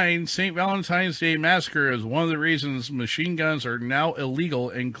 1929 St. Valentine's Day Massacre as one of the reasons machine guns are now illegal,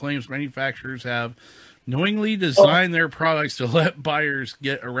 and claims manufacturers have knowingly designed their products to let buyers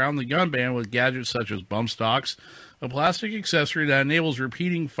get around the gun ban with gadgets such as bump stocks, a plastic accessory that enables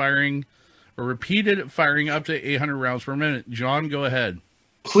repeated firing up to 800 rounds per minute. John, go ahead.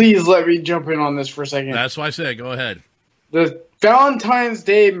 Please let me jump in on this for a second. That's why I said, go ahead. The Valentine's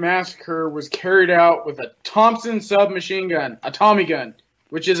Day Massacre was carried out with a Thompson submachine gun, a Tommy gun,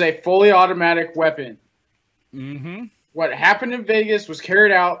 which is a fully automatic weapon. Mm-hmm. What happened in Vegas was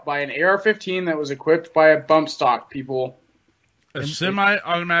carried out by an AR-15 that was equipped by a bump stock, people. A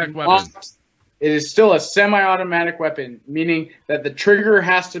semi-automatic weapon. It is still a semi-automatic weapon, meaning that the trigger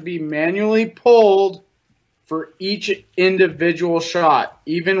has to be manually pulled for each individual shot.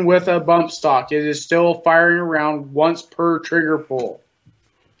 Even with a bump stock, it is still firing around once per trigger pull.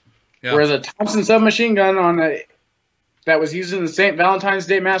 Yeah. Whereas a Thompson submachine gun that was used in the St. Valentine's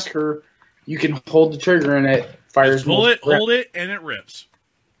Day Massacre, you can hold the trigger and it fires. Hold it, and it rips.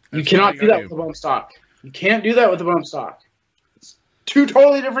 You cannot do that with a bump stock. You can't do that with a bump stock. It's 2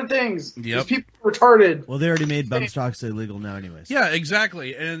 totally different things. Yep. These people are retarded. Well, they already made bump stocks illegal now anyways. Yeah,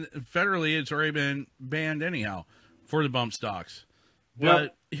 exactly. And federally, it's already been banned anyhow for the bump stocks.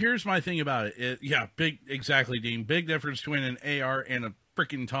 But here's my thing about it. Exactly, Dean. Big difference between an AR and a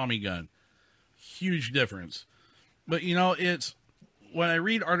freaking Tommy gun. Huge difference. But, it's when I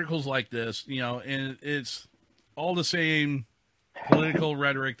read articles like this, and it's all the same political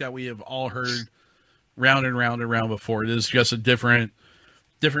rhetoric that we have all heard round and round and round before. It is just a different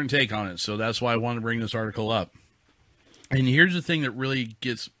take on it. So that's why I wanted to bring this article up. And here's the thing that really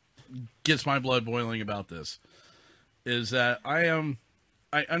gets my blood boiling about this is that I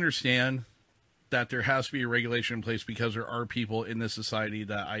understand that there has to be a regulation in place because there are people in this society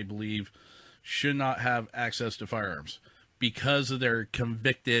that I believe should not have access to firearms because of their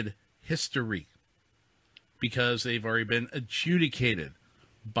convicted history, because they've already been adjudicated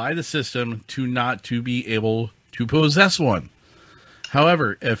by the system to not to be able to possess one.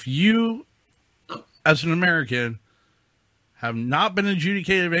 However, if you, as an American, have not been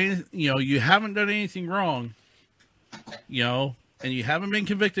adjudicated of anything, you haven't done anything wrong, and you haven't been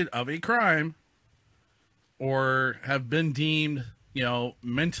convicted of a crime or have been deemed,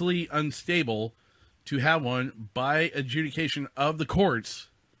 mentally unstable to have one by adjudication of the courts,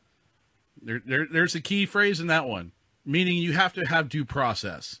 there's a key phrase in that one, meaning you have to have due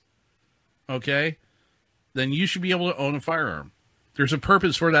process. Okay? Then you should be able to own a firearm. There's a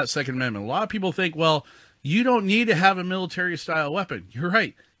purpose for that Second Amendment. A lot of people think, well, you don't need to have a military-style weapon. You're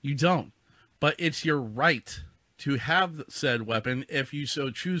right. You don't. But it's your right to have said weapon if you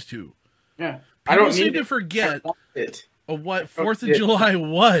so choose to. Yeah. People seem to forget of what 4th of July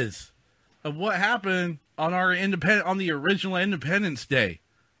was, of what happened on on the original Independence Day.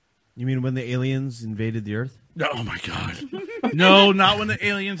 You mean when the aliens invaded the Earth? No, oh my God! No, not when the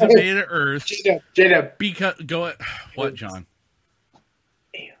aliens invaded Earth. J-Dub. Because what, John?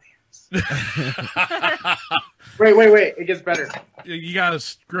 Aliens. Wait! It gets better. You gotta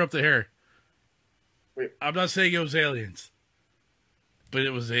screw up the hair. Wait. I'm not saying it was aliens, but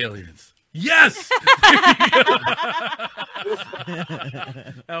it was aliens. Yes.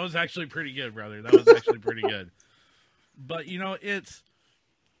 That was actually pretty good, brother. That was actually pretty good. But it's.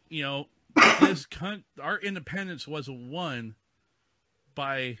 Our independence was won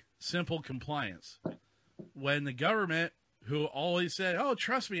by simple compliance. When the government, who always said, "Oh,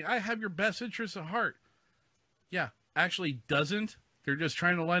 trust me, I have your best interests at heart," actually doesn't. They're just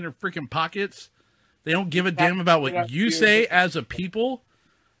trying to line their freaking pockets. They don't give a damn about what you say as a people.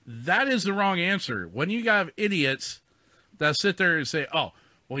 That is the wrong answer. When you got idiots that sit there and say, "Oh,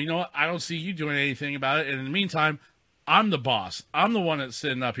 well, you know what? I don't see you doing anything about it," and in the meantime, I'm the boss. I'm the one that's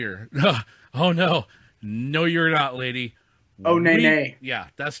sitting up here. Oh, no. No, you're not, lady. Oh, nay. Yeah,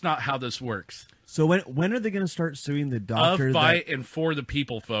 that's not how this works. So when are they going to start suing the doctor? Of, by, and for the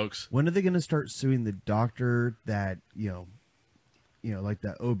people, folks. When are they going to start suing the doctor that, like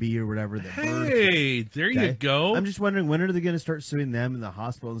the OB or whatever? Hey, there you go. I'm just wondering, when are they going to start suing them in the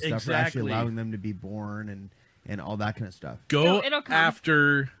hospital and stuff for actually allowing them to be born and all that kind of stuff? Go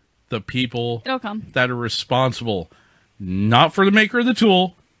after the people that are responsible. Not for the maker of the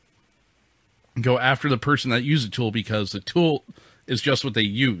tool. Go after the person that used the tool, because the tool is just what they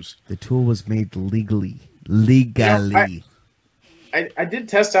use. The tool was made legally. I did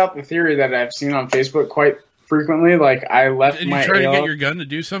test out the theory that I've seen on Facebook frequently. Like I left Did my you try AR. to get your gun to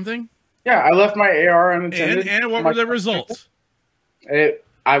do something? Yeah, I left my AR unattended. And what were the results?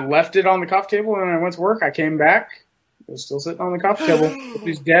 I left it on the coffee table and I went to work. I came back. It was still sitting on the coffee table.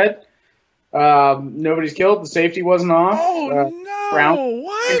 Nobody's dead. Nobody's killed. The safety wasn't off. No!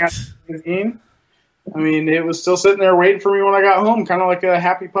 What? I mean, it was still sitting there waiting for me when I got home, kind of like a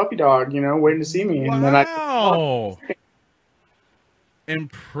happy puppy dog, you know, waiting to see me. And then Wow.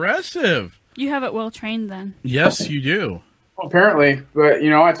 Impressive. You have it well trained then. Yes, you do. Apparently, but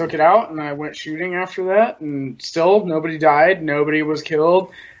you know, I took it out and I went shooting after that, and still nobody died, nobody was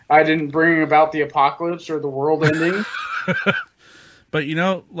killed. I didn't bring about the apocalypse or the world ending. But you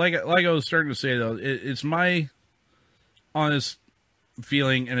know, like I was starting to say though, it's my honest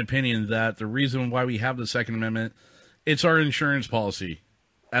feeling and opinion that the reason why we have the Second Amendment, it's our insurance policy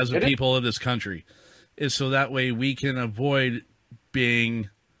as a people of this country, is so that way we can avoid being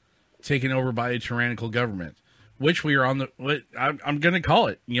taken over by a tyrannical government. Which we are on I'm going to call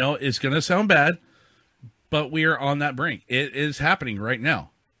it. You know, it's going to sound bad, but we are on that brink. It is happening right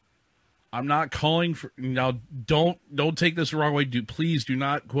now. I'm not calling for, you know, don't take this the wrong way. Please do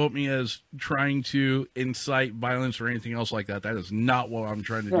not quote me as trying to incite violence or anything else like that. That is not what I'm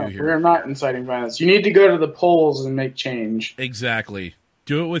trying to do here. We're not inciting violence. You need to go to the polls and make change. Exactly.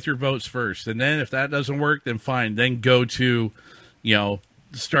 Do it with your votes first. And then if that doesn't work, then fine. Then go to, you know,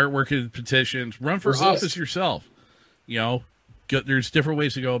 start working with petitions. Run for office yourself. You know, there's different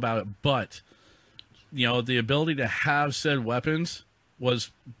ways to go about it, but, you know, the ability to have said weapons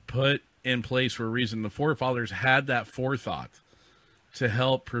was put in place for a reason. The forefathers had that forethought to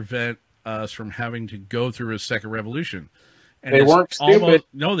help prevent us from having to go through a second revolution. And they weren't stupid.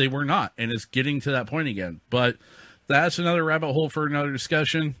 No, they were not. And it's getting to that point again. But that's another rabbit hole for another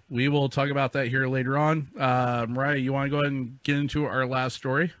discussion. We will talk about that here later on. Mariah, you want to go ahead and get into our last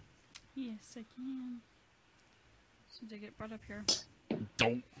story? Yes, I can. Since I get brought up here.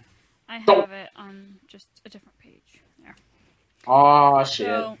 Don't. I have it on just a different page. There. Oh, shit.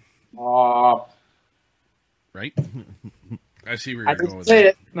 So, right? I see where you're going with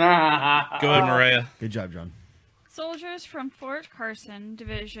that. Go ahead, Mariah. Good job, John. Soldiers from Fort Carson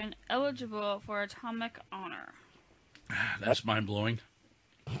Division eligible for atomic honor. That's mind-blowing.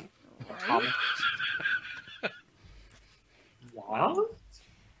 Right? Wow.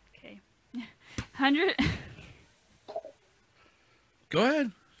 Okay. 100... Go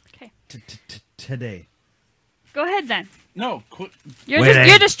ahead. Okay. Today. Go ahead then. No, quit.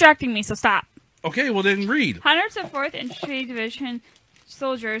 You're distracting me, so stop. Okay, well then read. Hundreds of 4th Infantry Division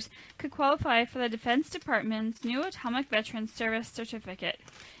soldiers could qualify for the Defense Department's new Atomic Veterans Service Certificate,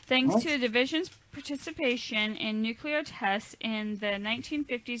 thanks to the division's participation in nuclear tests in the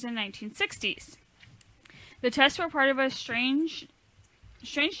 1950s and 1960s. The tests were part of a strange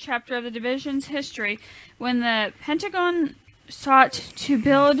chapter of the division's history when the Pentagon sought to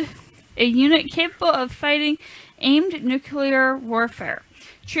build a unit capable of fighting aimed nuclear warfare.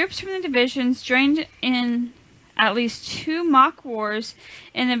 Troops from the divisions joined in at least 2 mock wars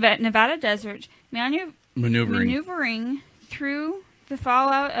in the Nevada desert, maneuvering through the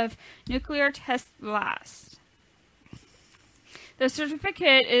fallout of nuclear test blasts. The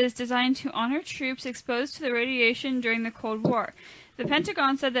certificate is designed to honor troops exposed to the radiation during the Cold War. The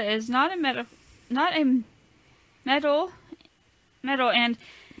Pentagon said that it is not a medal, and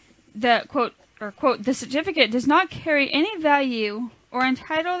the quote the certificate does not carry any value or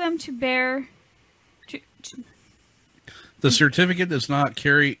entitle them to bear. The certificate does not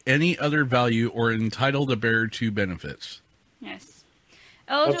carry any other value or entitle the bearer to benefits. Yes,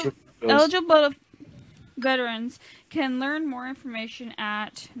 eligible veterans can learn more information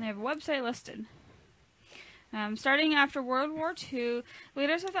at. And they have a website listed. Starting after World War II,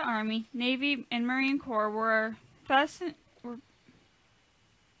 leaders of the Army, Navy, and Marine Corps were fascinated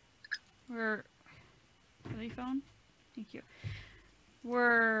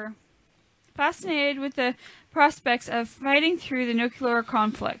with the prospects of fighting through the nuclear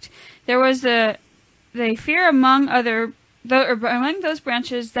conflict. There was the fear among those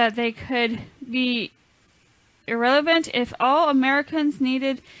branches that they could be irrelevant if all Americans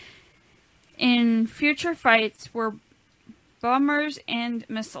needed in future fights were bombers and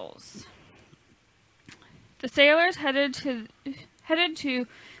missiles. The sailors headed to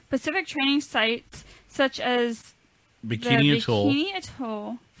Pacific training sites such as Bikini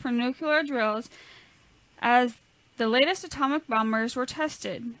Atoll for nuclear drills as the latest atomic bombers were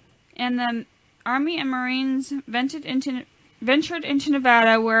tested, and the Army and Marines ventured into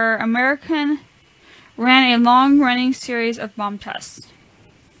Nevada, where American ran a long-running series of bomb tests.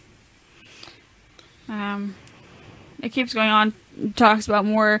 It keeps going on. talks about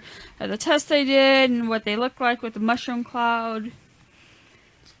more of the tests they did and what they look like with the mushroom cloud.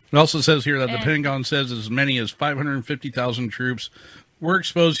 It also says here that the Pentagon says as many as 550,000 troops were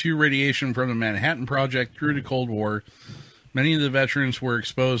exposed to radiation from the Manhattan Project through the Cold War. Many of the veterans were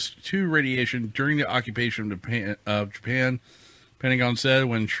exposed to radiation during the occupation of Japan. Pentagon said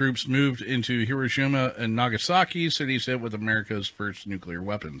when troops moved into Hiroshima and Nagasaki, cities hit with America's first nuclear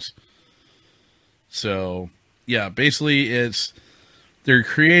weapons. So, yeah, basically they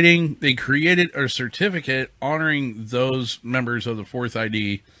created a certificate honoring those members of the 4th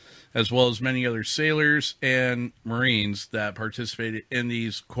ID, as well as many other sailors and Marines that participated in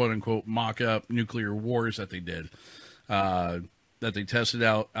these quote-unquote mock-up nuclear wars that they did, that they tested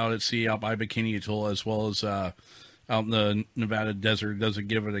out at sea, out by Bikini Atoll, as well as out in the Nevada desert. It doesn't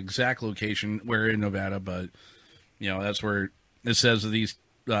give an exact location where in Nevada, but, that's where it says that these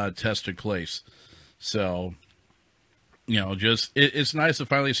tests took place. So, it's nice to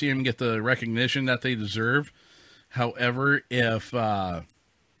finally see them get the recognition that they deserve. However, if they're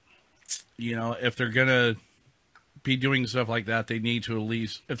going to be doing stuff like that, they need to at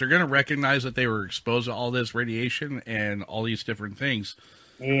least, if they're going to recognize that they were exposed to all this radiation and all these different things,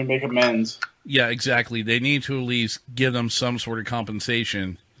 they need to make amends. Yeah, exactly. They need to at least give them some sort of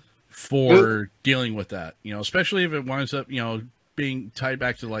compensation for dealing with that, especially if it winds up, being tied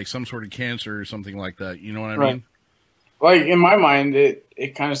back to like some sort of cancer or something like that. You know what I mean? Like, in my mind,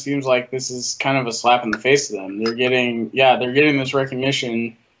 it kind of seems like this is kind of a slap in the face to them. They're getting this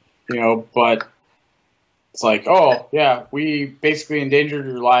recognition, but it's like, oh, yeah, we basically endangered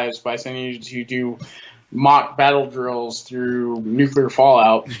your lives by sending you to do mock battle drills through nuclear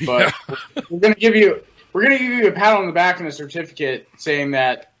fallout. But we're going to give you a pat on the back and a certificate saying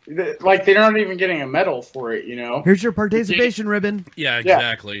that, like, they're not even getting a medal for it, Here's your participation ribbon. Yeah,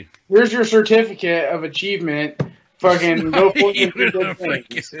 exactly. Yeah. Here's your certificate of achievement. Fucking go for it.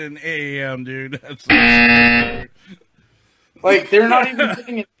 Freaking AAM, dude. That's so like, they're not even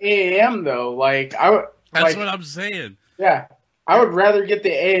getting an AAM, though. Like, that's what I'm saying. Yeah. I would rather get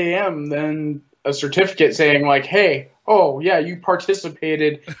the AAM than a certificate saying, like, hey, oh, yeah, you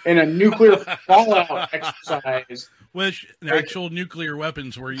participated in a nuclear fallout exercise. Which actual nuclear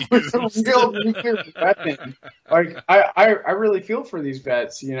weapons were used. Real nuclear weapon. Like, I really feel for these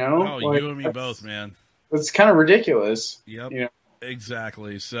vets, Oh, like, you and me both, man. It's kind of ridiculous. Yep.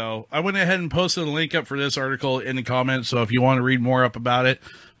 Exactly. So I went ahead and posted a link up for this article in the comments. So if you want to read more up about it,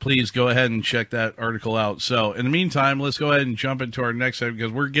 please go ahead and check that article out. So in the meantime, let's go ahead and jump into our next segment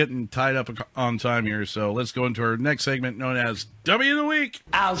because we're getting tied up on time here. So let's go into our next segment known as W of the Week.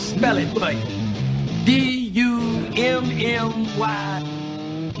 I'll spell it for you. D-U-M-M-Y.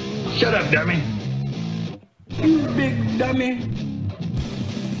 Shut up, dummy. You big dummy.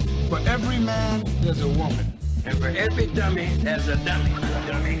 For every man, there's a woman. And for every dummy, there's a dummy.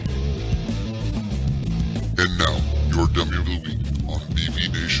 And now, your Dummy of the Week on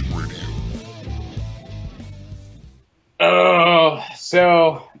BB Nation Radio. Oh,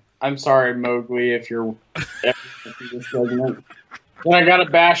 so I'm sorry, Mowgli, if you're this segment. But I gotta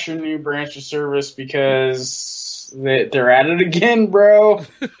bash your new branch of service because they're at it again, bro.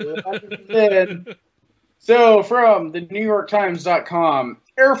 They're at it again. So, from the NewYorkTimes.com,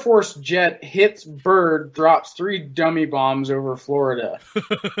 Air Force jet hits bird, drops 3 dummy bombs over Florida.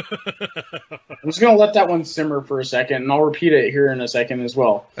 I'm just going to let that one simmer for a second, and I'll repeat it here in a second as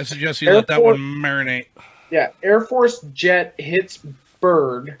well. I suggest you let that one marinate. Yeah, Air Force jet hits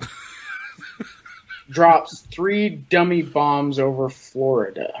bird, drops 3 dummy bombs over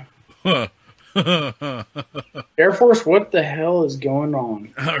Florida. Air Force, what the hell is going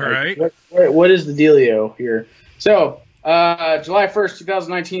on? All right. What is the dealio here? So, July 1st,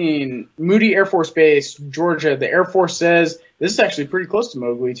 2019, Moody Air Force Base, Georgia. The Air Force says, this is actually pretty close to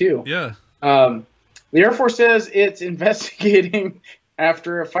Mowgli, too. Yeah. The Air Force says it's investigating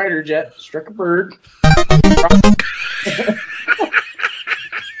after a fighter jet struck a bird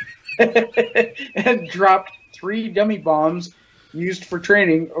and dropped 3 dummy bombs used for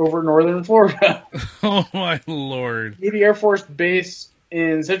training over northern Florida. Oh, my Lord. Moody Air Force Base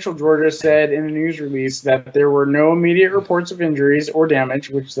in central Georgia said in a news release that there were no immediate reports of injuries or damage,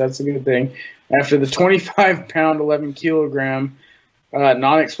 which that's a good thing, after the 25-pound, 11-kilogram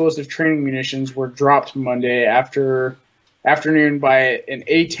non-explosive training munitions were dropped Monday afternoon by an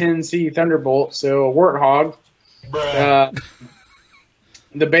A-10C Thunderbolt, so a Warthog.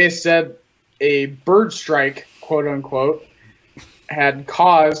 The base said a bird strike, quote-unquote, had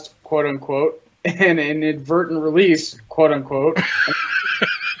caused, quote-unquote, an inadvertent release, quote-unquote,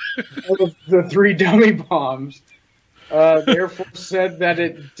 of the 3 dummy bombs. The Air Force said that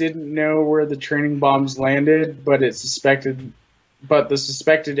it didn't know where the training bombs landed, but it suspected but the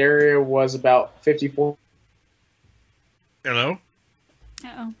suspected area was about 54. Hello?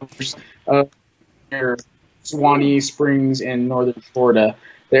 Uh-oh. Near Swanee Springs in northern Florida.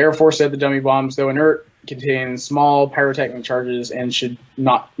 The Air Force said the dummy bombs, though inert, contain small pyrotechnic charges and should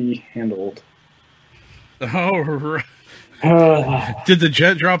not be handled. Oh, right. Did the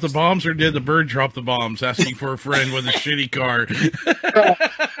jet drop the bombs or did the bird drop the bombs? Asking for a friend with a shitty car. Do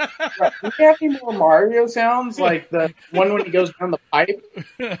you have any more Mario sounds? Like the one when he goes down the pipe?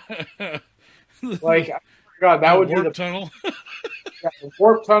 Like, oh God, that would be the tunnel. Yeah, the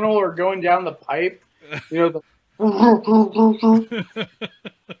warp tunnel or going down the pipe. You know,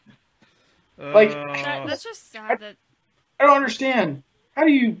 that's just sad that I don't understand. How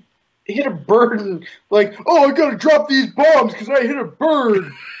do you hit a bird and like, oh, I gotta drop these bombs because I hit a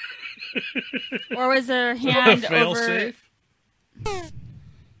bird? Or was their hand Fail over? safe?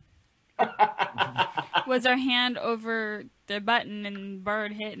 Was their hand over the button and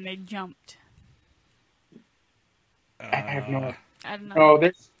bird hit and they jumped? I have no. I don't know.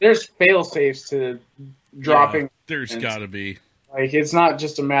 No, there's fail safes to dropping. Yeah, there's got to be. Like, it's not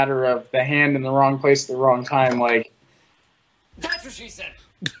just a matter of the hand in the wrong place at the wrong time. Like, That's what she said.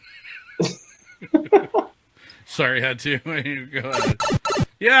 Sorry, I had to. Go ahead.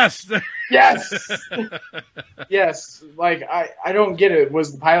 Yes! yes! Yes. Like, I don't get it.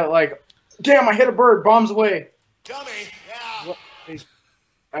 Was the pilot like, damn, I hit a bird, bombs away? Dummy, yeah.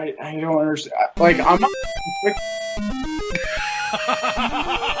 I don't understand. Like, I'm not.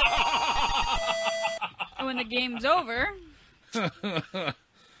 When the game's over.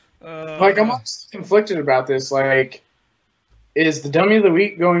 Like, I'm almost conflicted about this. Like, is the dummy of the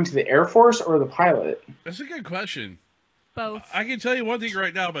week going to the Air Force or the pilot? That's a good question. Both. I can tell you one thing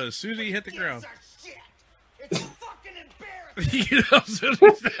right now, but as soon as he hit the ground. It's fucking embarrassing. You know, as soon as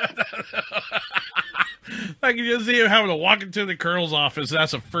I can just see him having to walk into the colonel's office.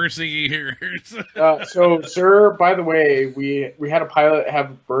 That's the first thing he hears. So, sir, by the way, we had a pilot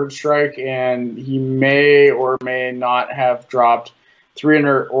have a bird strike, and he may or may not have dropped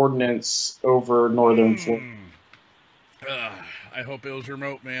 300 ordnance over northern Florida. I hope it was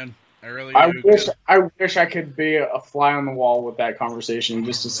remote, man. I really do. I wish I could be a fly on the wall with that conversation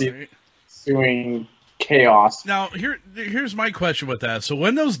just to see ensuing chaos. Now, here's my question with that. So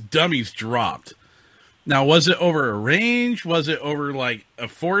when those dummies dropped, now, was it over a range? Was it over, like, a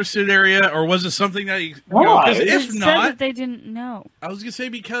forested area? Or was it something that, because if not... said that they didn't know. I was going to say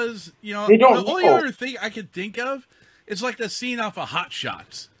because, the only other thing I could think of is, like, the scene off of Hot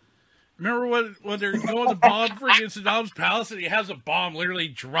Shots. Remember when they're going to bomb freaking Saddam's palace and he has a bomb literally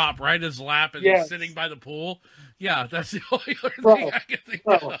drop right in his lap and he's sitting by the pool? Yeah, that's the only other thing I could think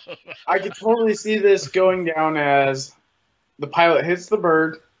of. I could totally see this going down as the pilot hits the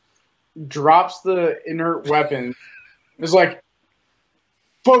bird, drops the inert weapon. It's like,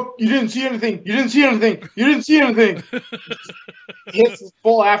 fuck, you didn't see anything. You didn't see anything. You didn't see anything. Hits his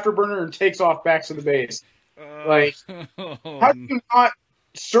full afterburner and takes off back to the base. Like, how do you not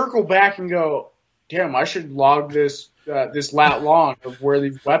circle back and go, damn, I should log this lat long of where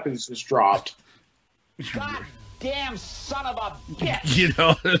these weapons just dropped. God damn son of a bitch.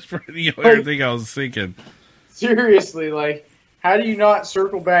 That's the other thing I was thinking. Seriously, like, how do you not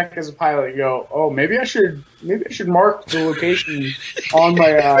circle back as a pilot and go, oh, maybe I should mark the location on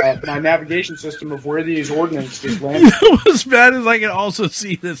my my navigation system of where these ordnance just landed. What's bad is I can also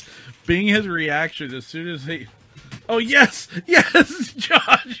see this being his reaction as soon as he. Oh yes,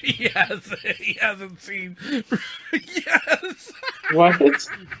 Josh. He hasn't seen. Yes. What?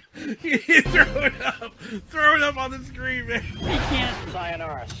 He throw it up on the screen, man. He can't.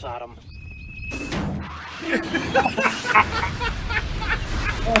 Sayonara, Sodom.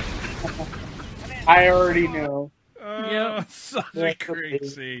 I already know. Such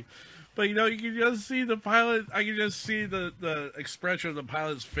crazy. But you can just see the pilot. I can just see the expression of the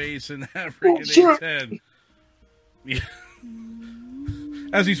pilot's face in that freaking A-10. Yeah.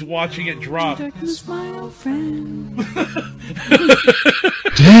 As he's watching it drop. Dang.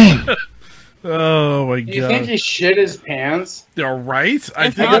 Oh my god! Do you think he shit his pants? They're right. I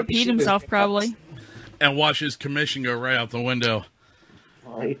If think not, peed himself probably. And watch his commission go right out the window.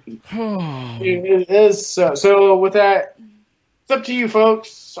 Right. It is so. With that, it's up to you,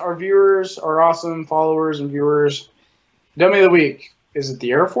 folks. Our viewers, our awesome followers and viewers. Dummy of the week: is it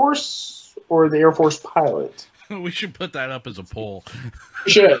the Air Force or the Air Force pilot? We should put that up as a poll.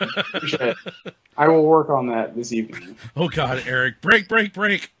 We should. I will work on that this evening. Oh God, Eric! Break!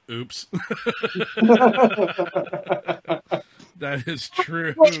 Oops. That is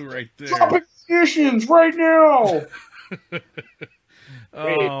true, right there. Dropping munitions right now.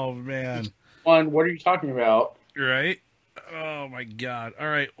 Oh man. What are you talking about? Right. Oh, my God. All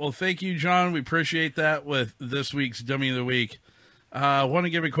right. Well, thank you, John. We appreciate that with this week's Dummy of the Week. I want to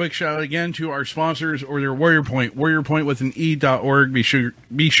give a quick shout out again to our sponsors or their Warrior Point, warriorpoint with an E.org. Be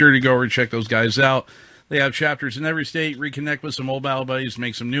sure to go over and check those guys out. They have chapters in every state. Reconnect with some old battle buddies,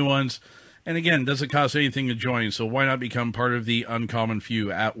 make some new ones. And again, doesn't cost anything to join, so why not become part of the uncommon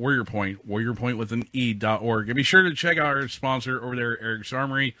few at Warrior Point, warriorpoint with an E.org. And be sure to check out our sponsor over there, Eric's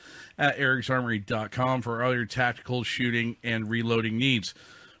Armory, at ericsarmory.com for all your tactical shooting and reloading needs.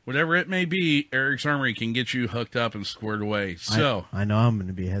 Whatever it may be, Eric's Armory can get you hooked up and squared away. So I know I'm going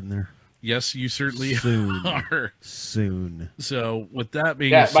to be heading there. Yes, you certainly Soon. are. Soon. So with that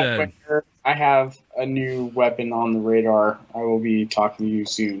being By the said, way, I have a new weapon on the radar. I will be talking to you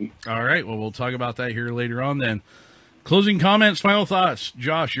soon. all right, well, we'll talk about that here later on then. Closing comments, final thoughts.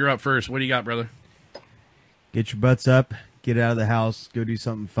 Josh, you're up first. What do you got, brother? Get your butts up. Get out of the house. Go do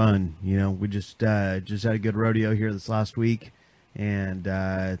something fun. You know, we just had a good rodeo here this last week, and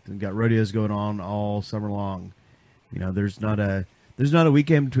we've got rodeos going on all summer long. You know, there's not a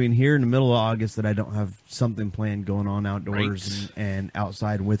weekend between here and the middle of August that I don't have something planned going on outdoors and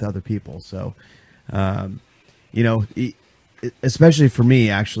outside with other people. So, you know, especially for me,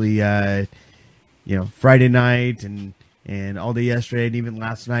 actually, you know, Friday night and all day yesterday and even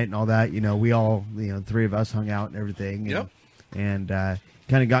last night and all that, you know, we all, you know, the three of us hung out and everything. And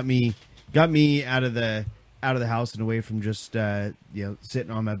kind of got me out of the house and away from just, you know,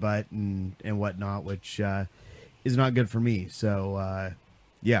 sitting on my butt and whatnot, which, is not good for me. So,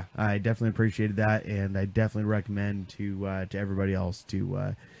 yeah, I definitely appreciated that. And I definitely recommend to everybody else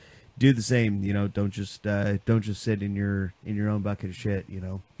to, do the same. You know, don't just sit in your own bucket of shit, you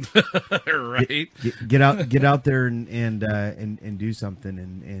know, right. Get out there and do something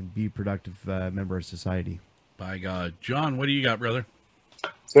and be a productive, member of society. By God. John, what do you got, brother?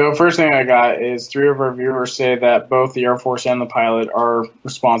 So first thing I got is 3 of our viewers say that both the Air Force and the pilot are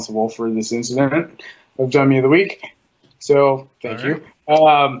responsible for this incident of Dummy of the Week. So thank you.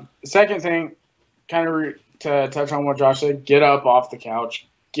 Second thing, kind of to touch on what Josh said, get up off the couch.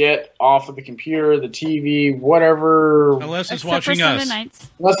 Get off of the computer, the TV, whatever. Unless it's watching us.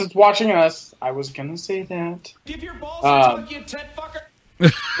 Unless it's watching us. I was going to say that. Give your balls a tug, you tit fucker.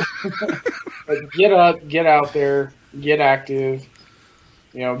 But get up, get out there, get active,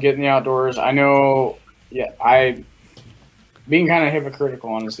 you know, get in the outdoors. I know, I'm being kind of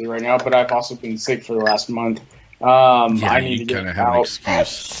hypocritical, honestly, right now, but I've also been sick for the last month. I need to get out. An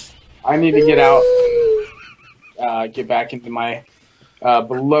excuse. I need to get out, get back into my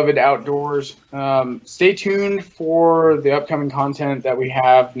beloved outdoors. Stay tuned for the upcoming content that we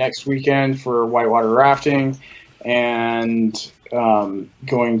have next weekend for whitewater rafting and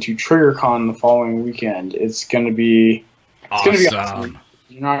going to TriggerCon the following weekend. It's going to be awesome.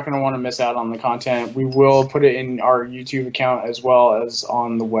 You're not going to want to miss out on the content. We will put it in our YouTube account as well as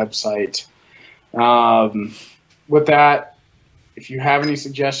on the website. With that, if you have any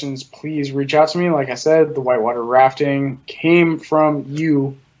suggestions, please reach out to me. Like I said, the whitewater rafting came from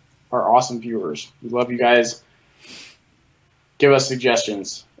you, our awesome viewers. We love you guys. Give us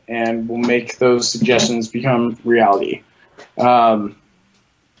suggestions, and we'll make those suggestions become reality.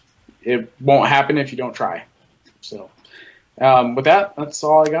 It won't happen if you don't try. So, with that, that's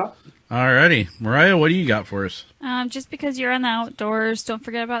all I got. Alrighty. Mariah, what do you got for us? Just because you're in the outdoors, don't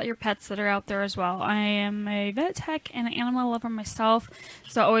forget about your pets that are out there as well. I am a vet tech and an animal lover myself,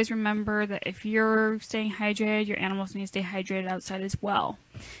 so always remember that if you're staying hydrated, your animals need to stay hydrated outside as well.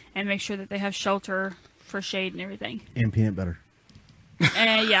 And make sure that they have shelter for shade and everything. And peanut butter.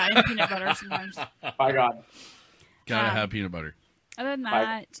 And peanut butter sometimes. By God. Gotta have peanut butter. Other than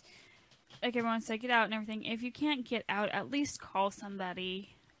that, like everyone said, get out and everything. If you can't get out, at least call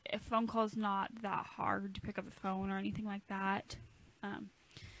somebody. A phone call's not that hard to pick up the phone or anything like that.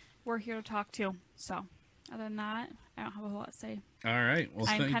 We're here to talk to. So, other than that, I don't have a whole lot to say. All right. Well,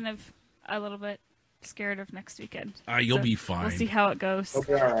 I'm kind of a little bit scared of next weekend. You'll be fine. We'll see how it goes. All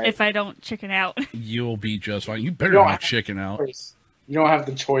right. If I don't chicken out. You'll be just fine. You better not chicken out. You don't have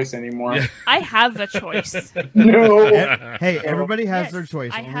the choice anymore. Yeah. I have the choice. No. Hey, everybody has Yes, their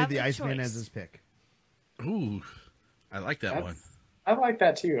choice. I Only have the the Iceman choice. has his pick. Ooh, I like that one. I like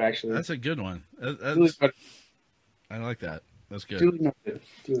that too, actually. That's a good one. I like that. That's good. Duly noted.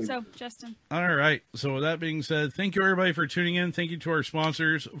 So, Justin. All right. So with that being said, thank you everybody for tuning in. Thank you to our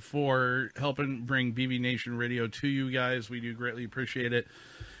sponsors for helping bring BB Nation Radio to you guys. We do greatly appreciate it.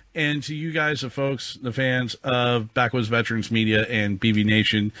 And to you guys, the folks, the fans of Backwoods Veterans Media and BB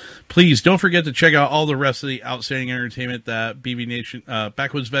Nation, please don't forget to check out all the rest of the outstanding entertainment that BB Nation,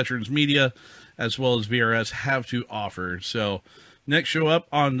 Backwoods Veterans Media, as well as VRS have to offer. So Next show up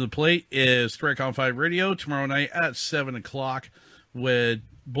on the plate is ThreatCon 5 Radio tomorrow night at 7 o'clock with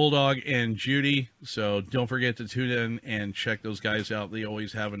Bulldog and Judy. So don't forget to tune in and check those guys out. They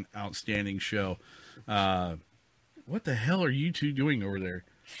always have an outstanding show. What the hell are you two doing over there?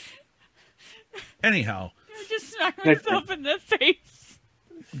 Anyhow. I just smacked myself in the face.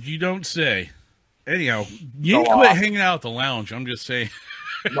 You don't say. Anyhow, you need to quit hanging out at the lounge. I'm just saying.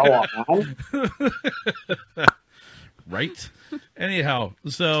 No, right? Anyhow,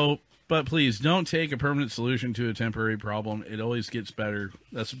 so, but please don't take a permanent solution to a temporary problem. It always gets better.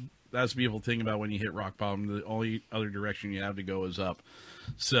 That's the beautiful thing about when you hit rock bottom. The only other direction you have to go is up.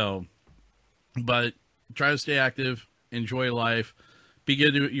 So, but try to stay active, enjoy life, be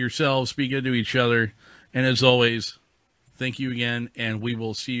good to yourselves, be good to each other, and as always, thank you again, and we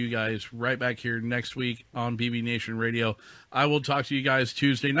will see you guys right back here next week on BB Nation Radio. I will talk to you guys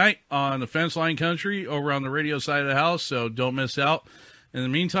Tuesday night on the Fence Line Country over on the radio side of the house, so don't miss out. In the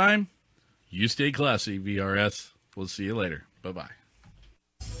meantime, you stay classy, VRS. We'll see you later. Bye-bye.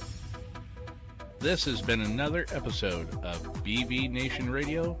 This has been another episode of BB Nation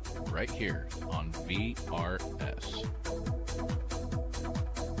Radio right here on VRS.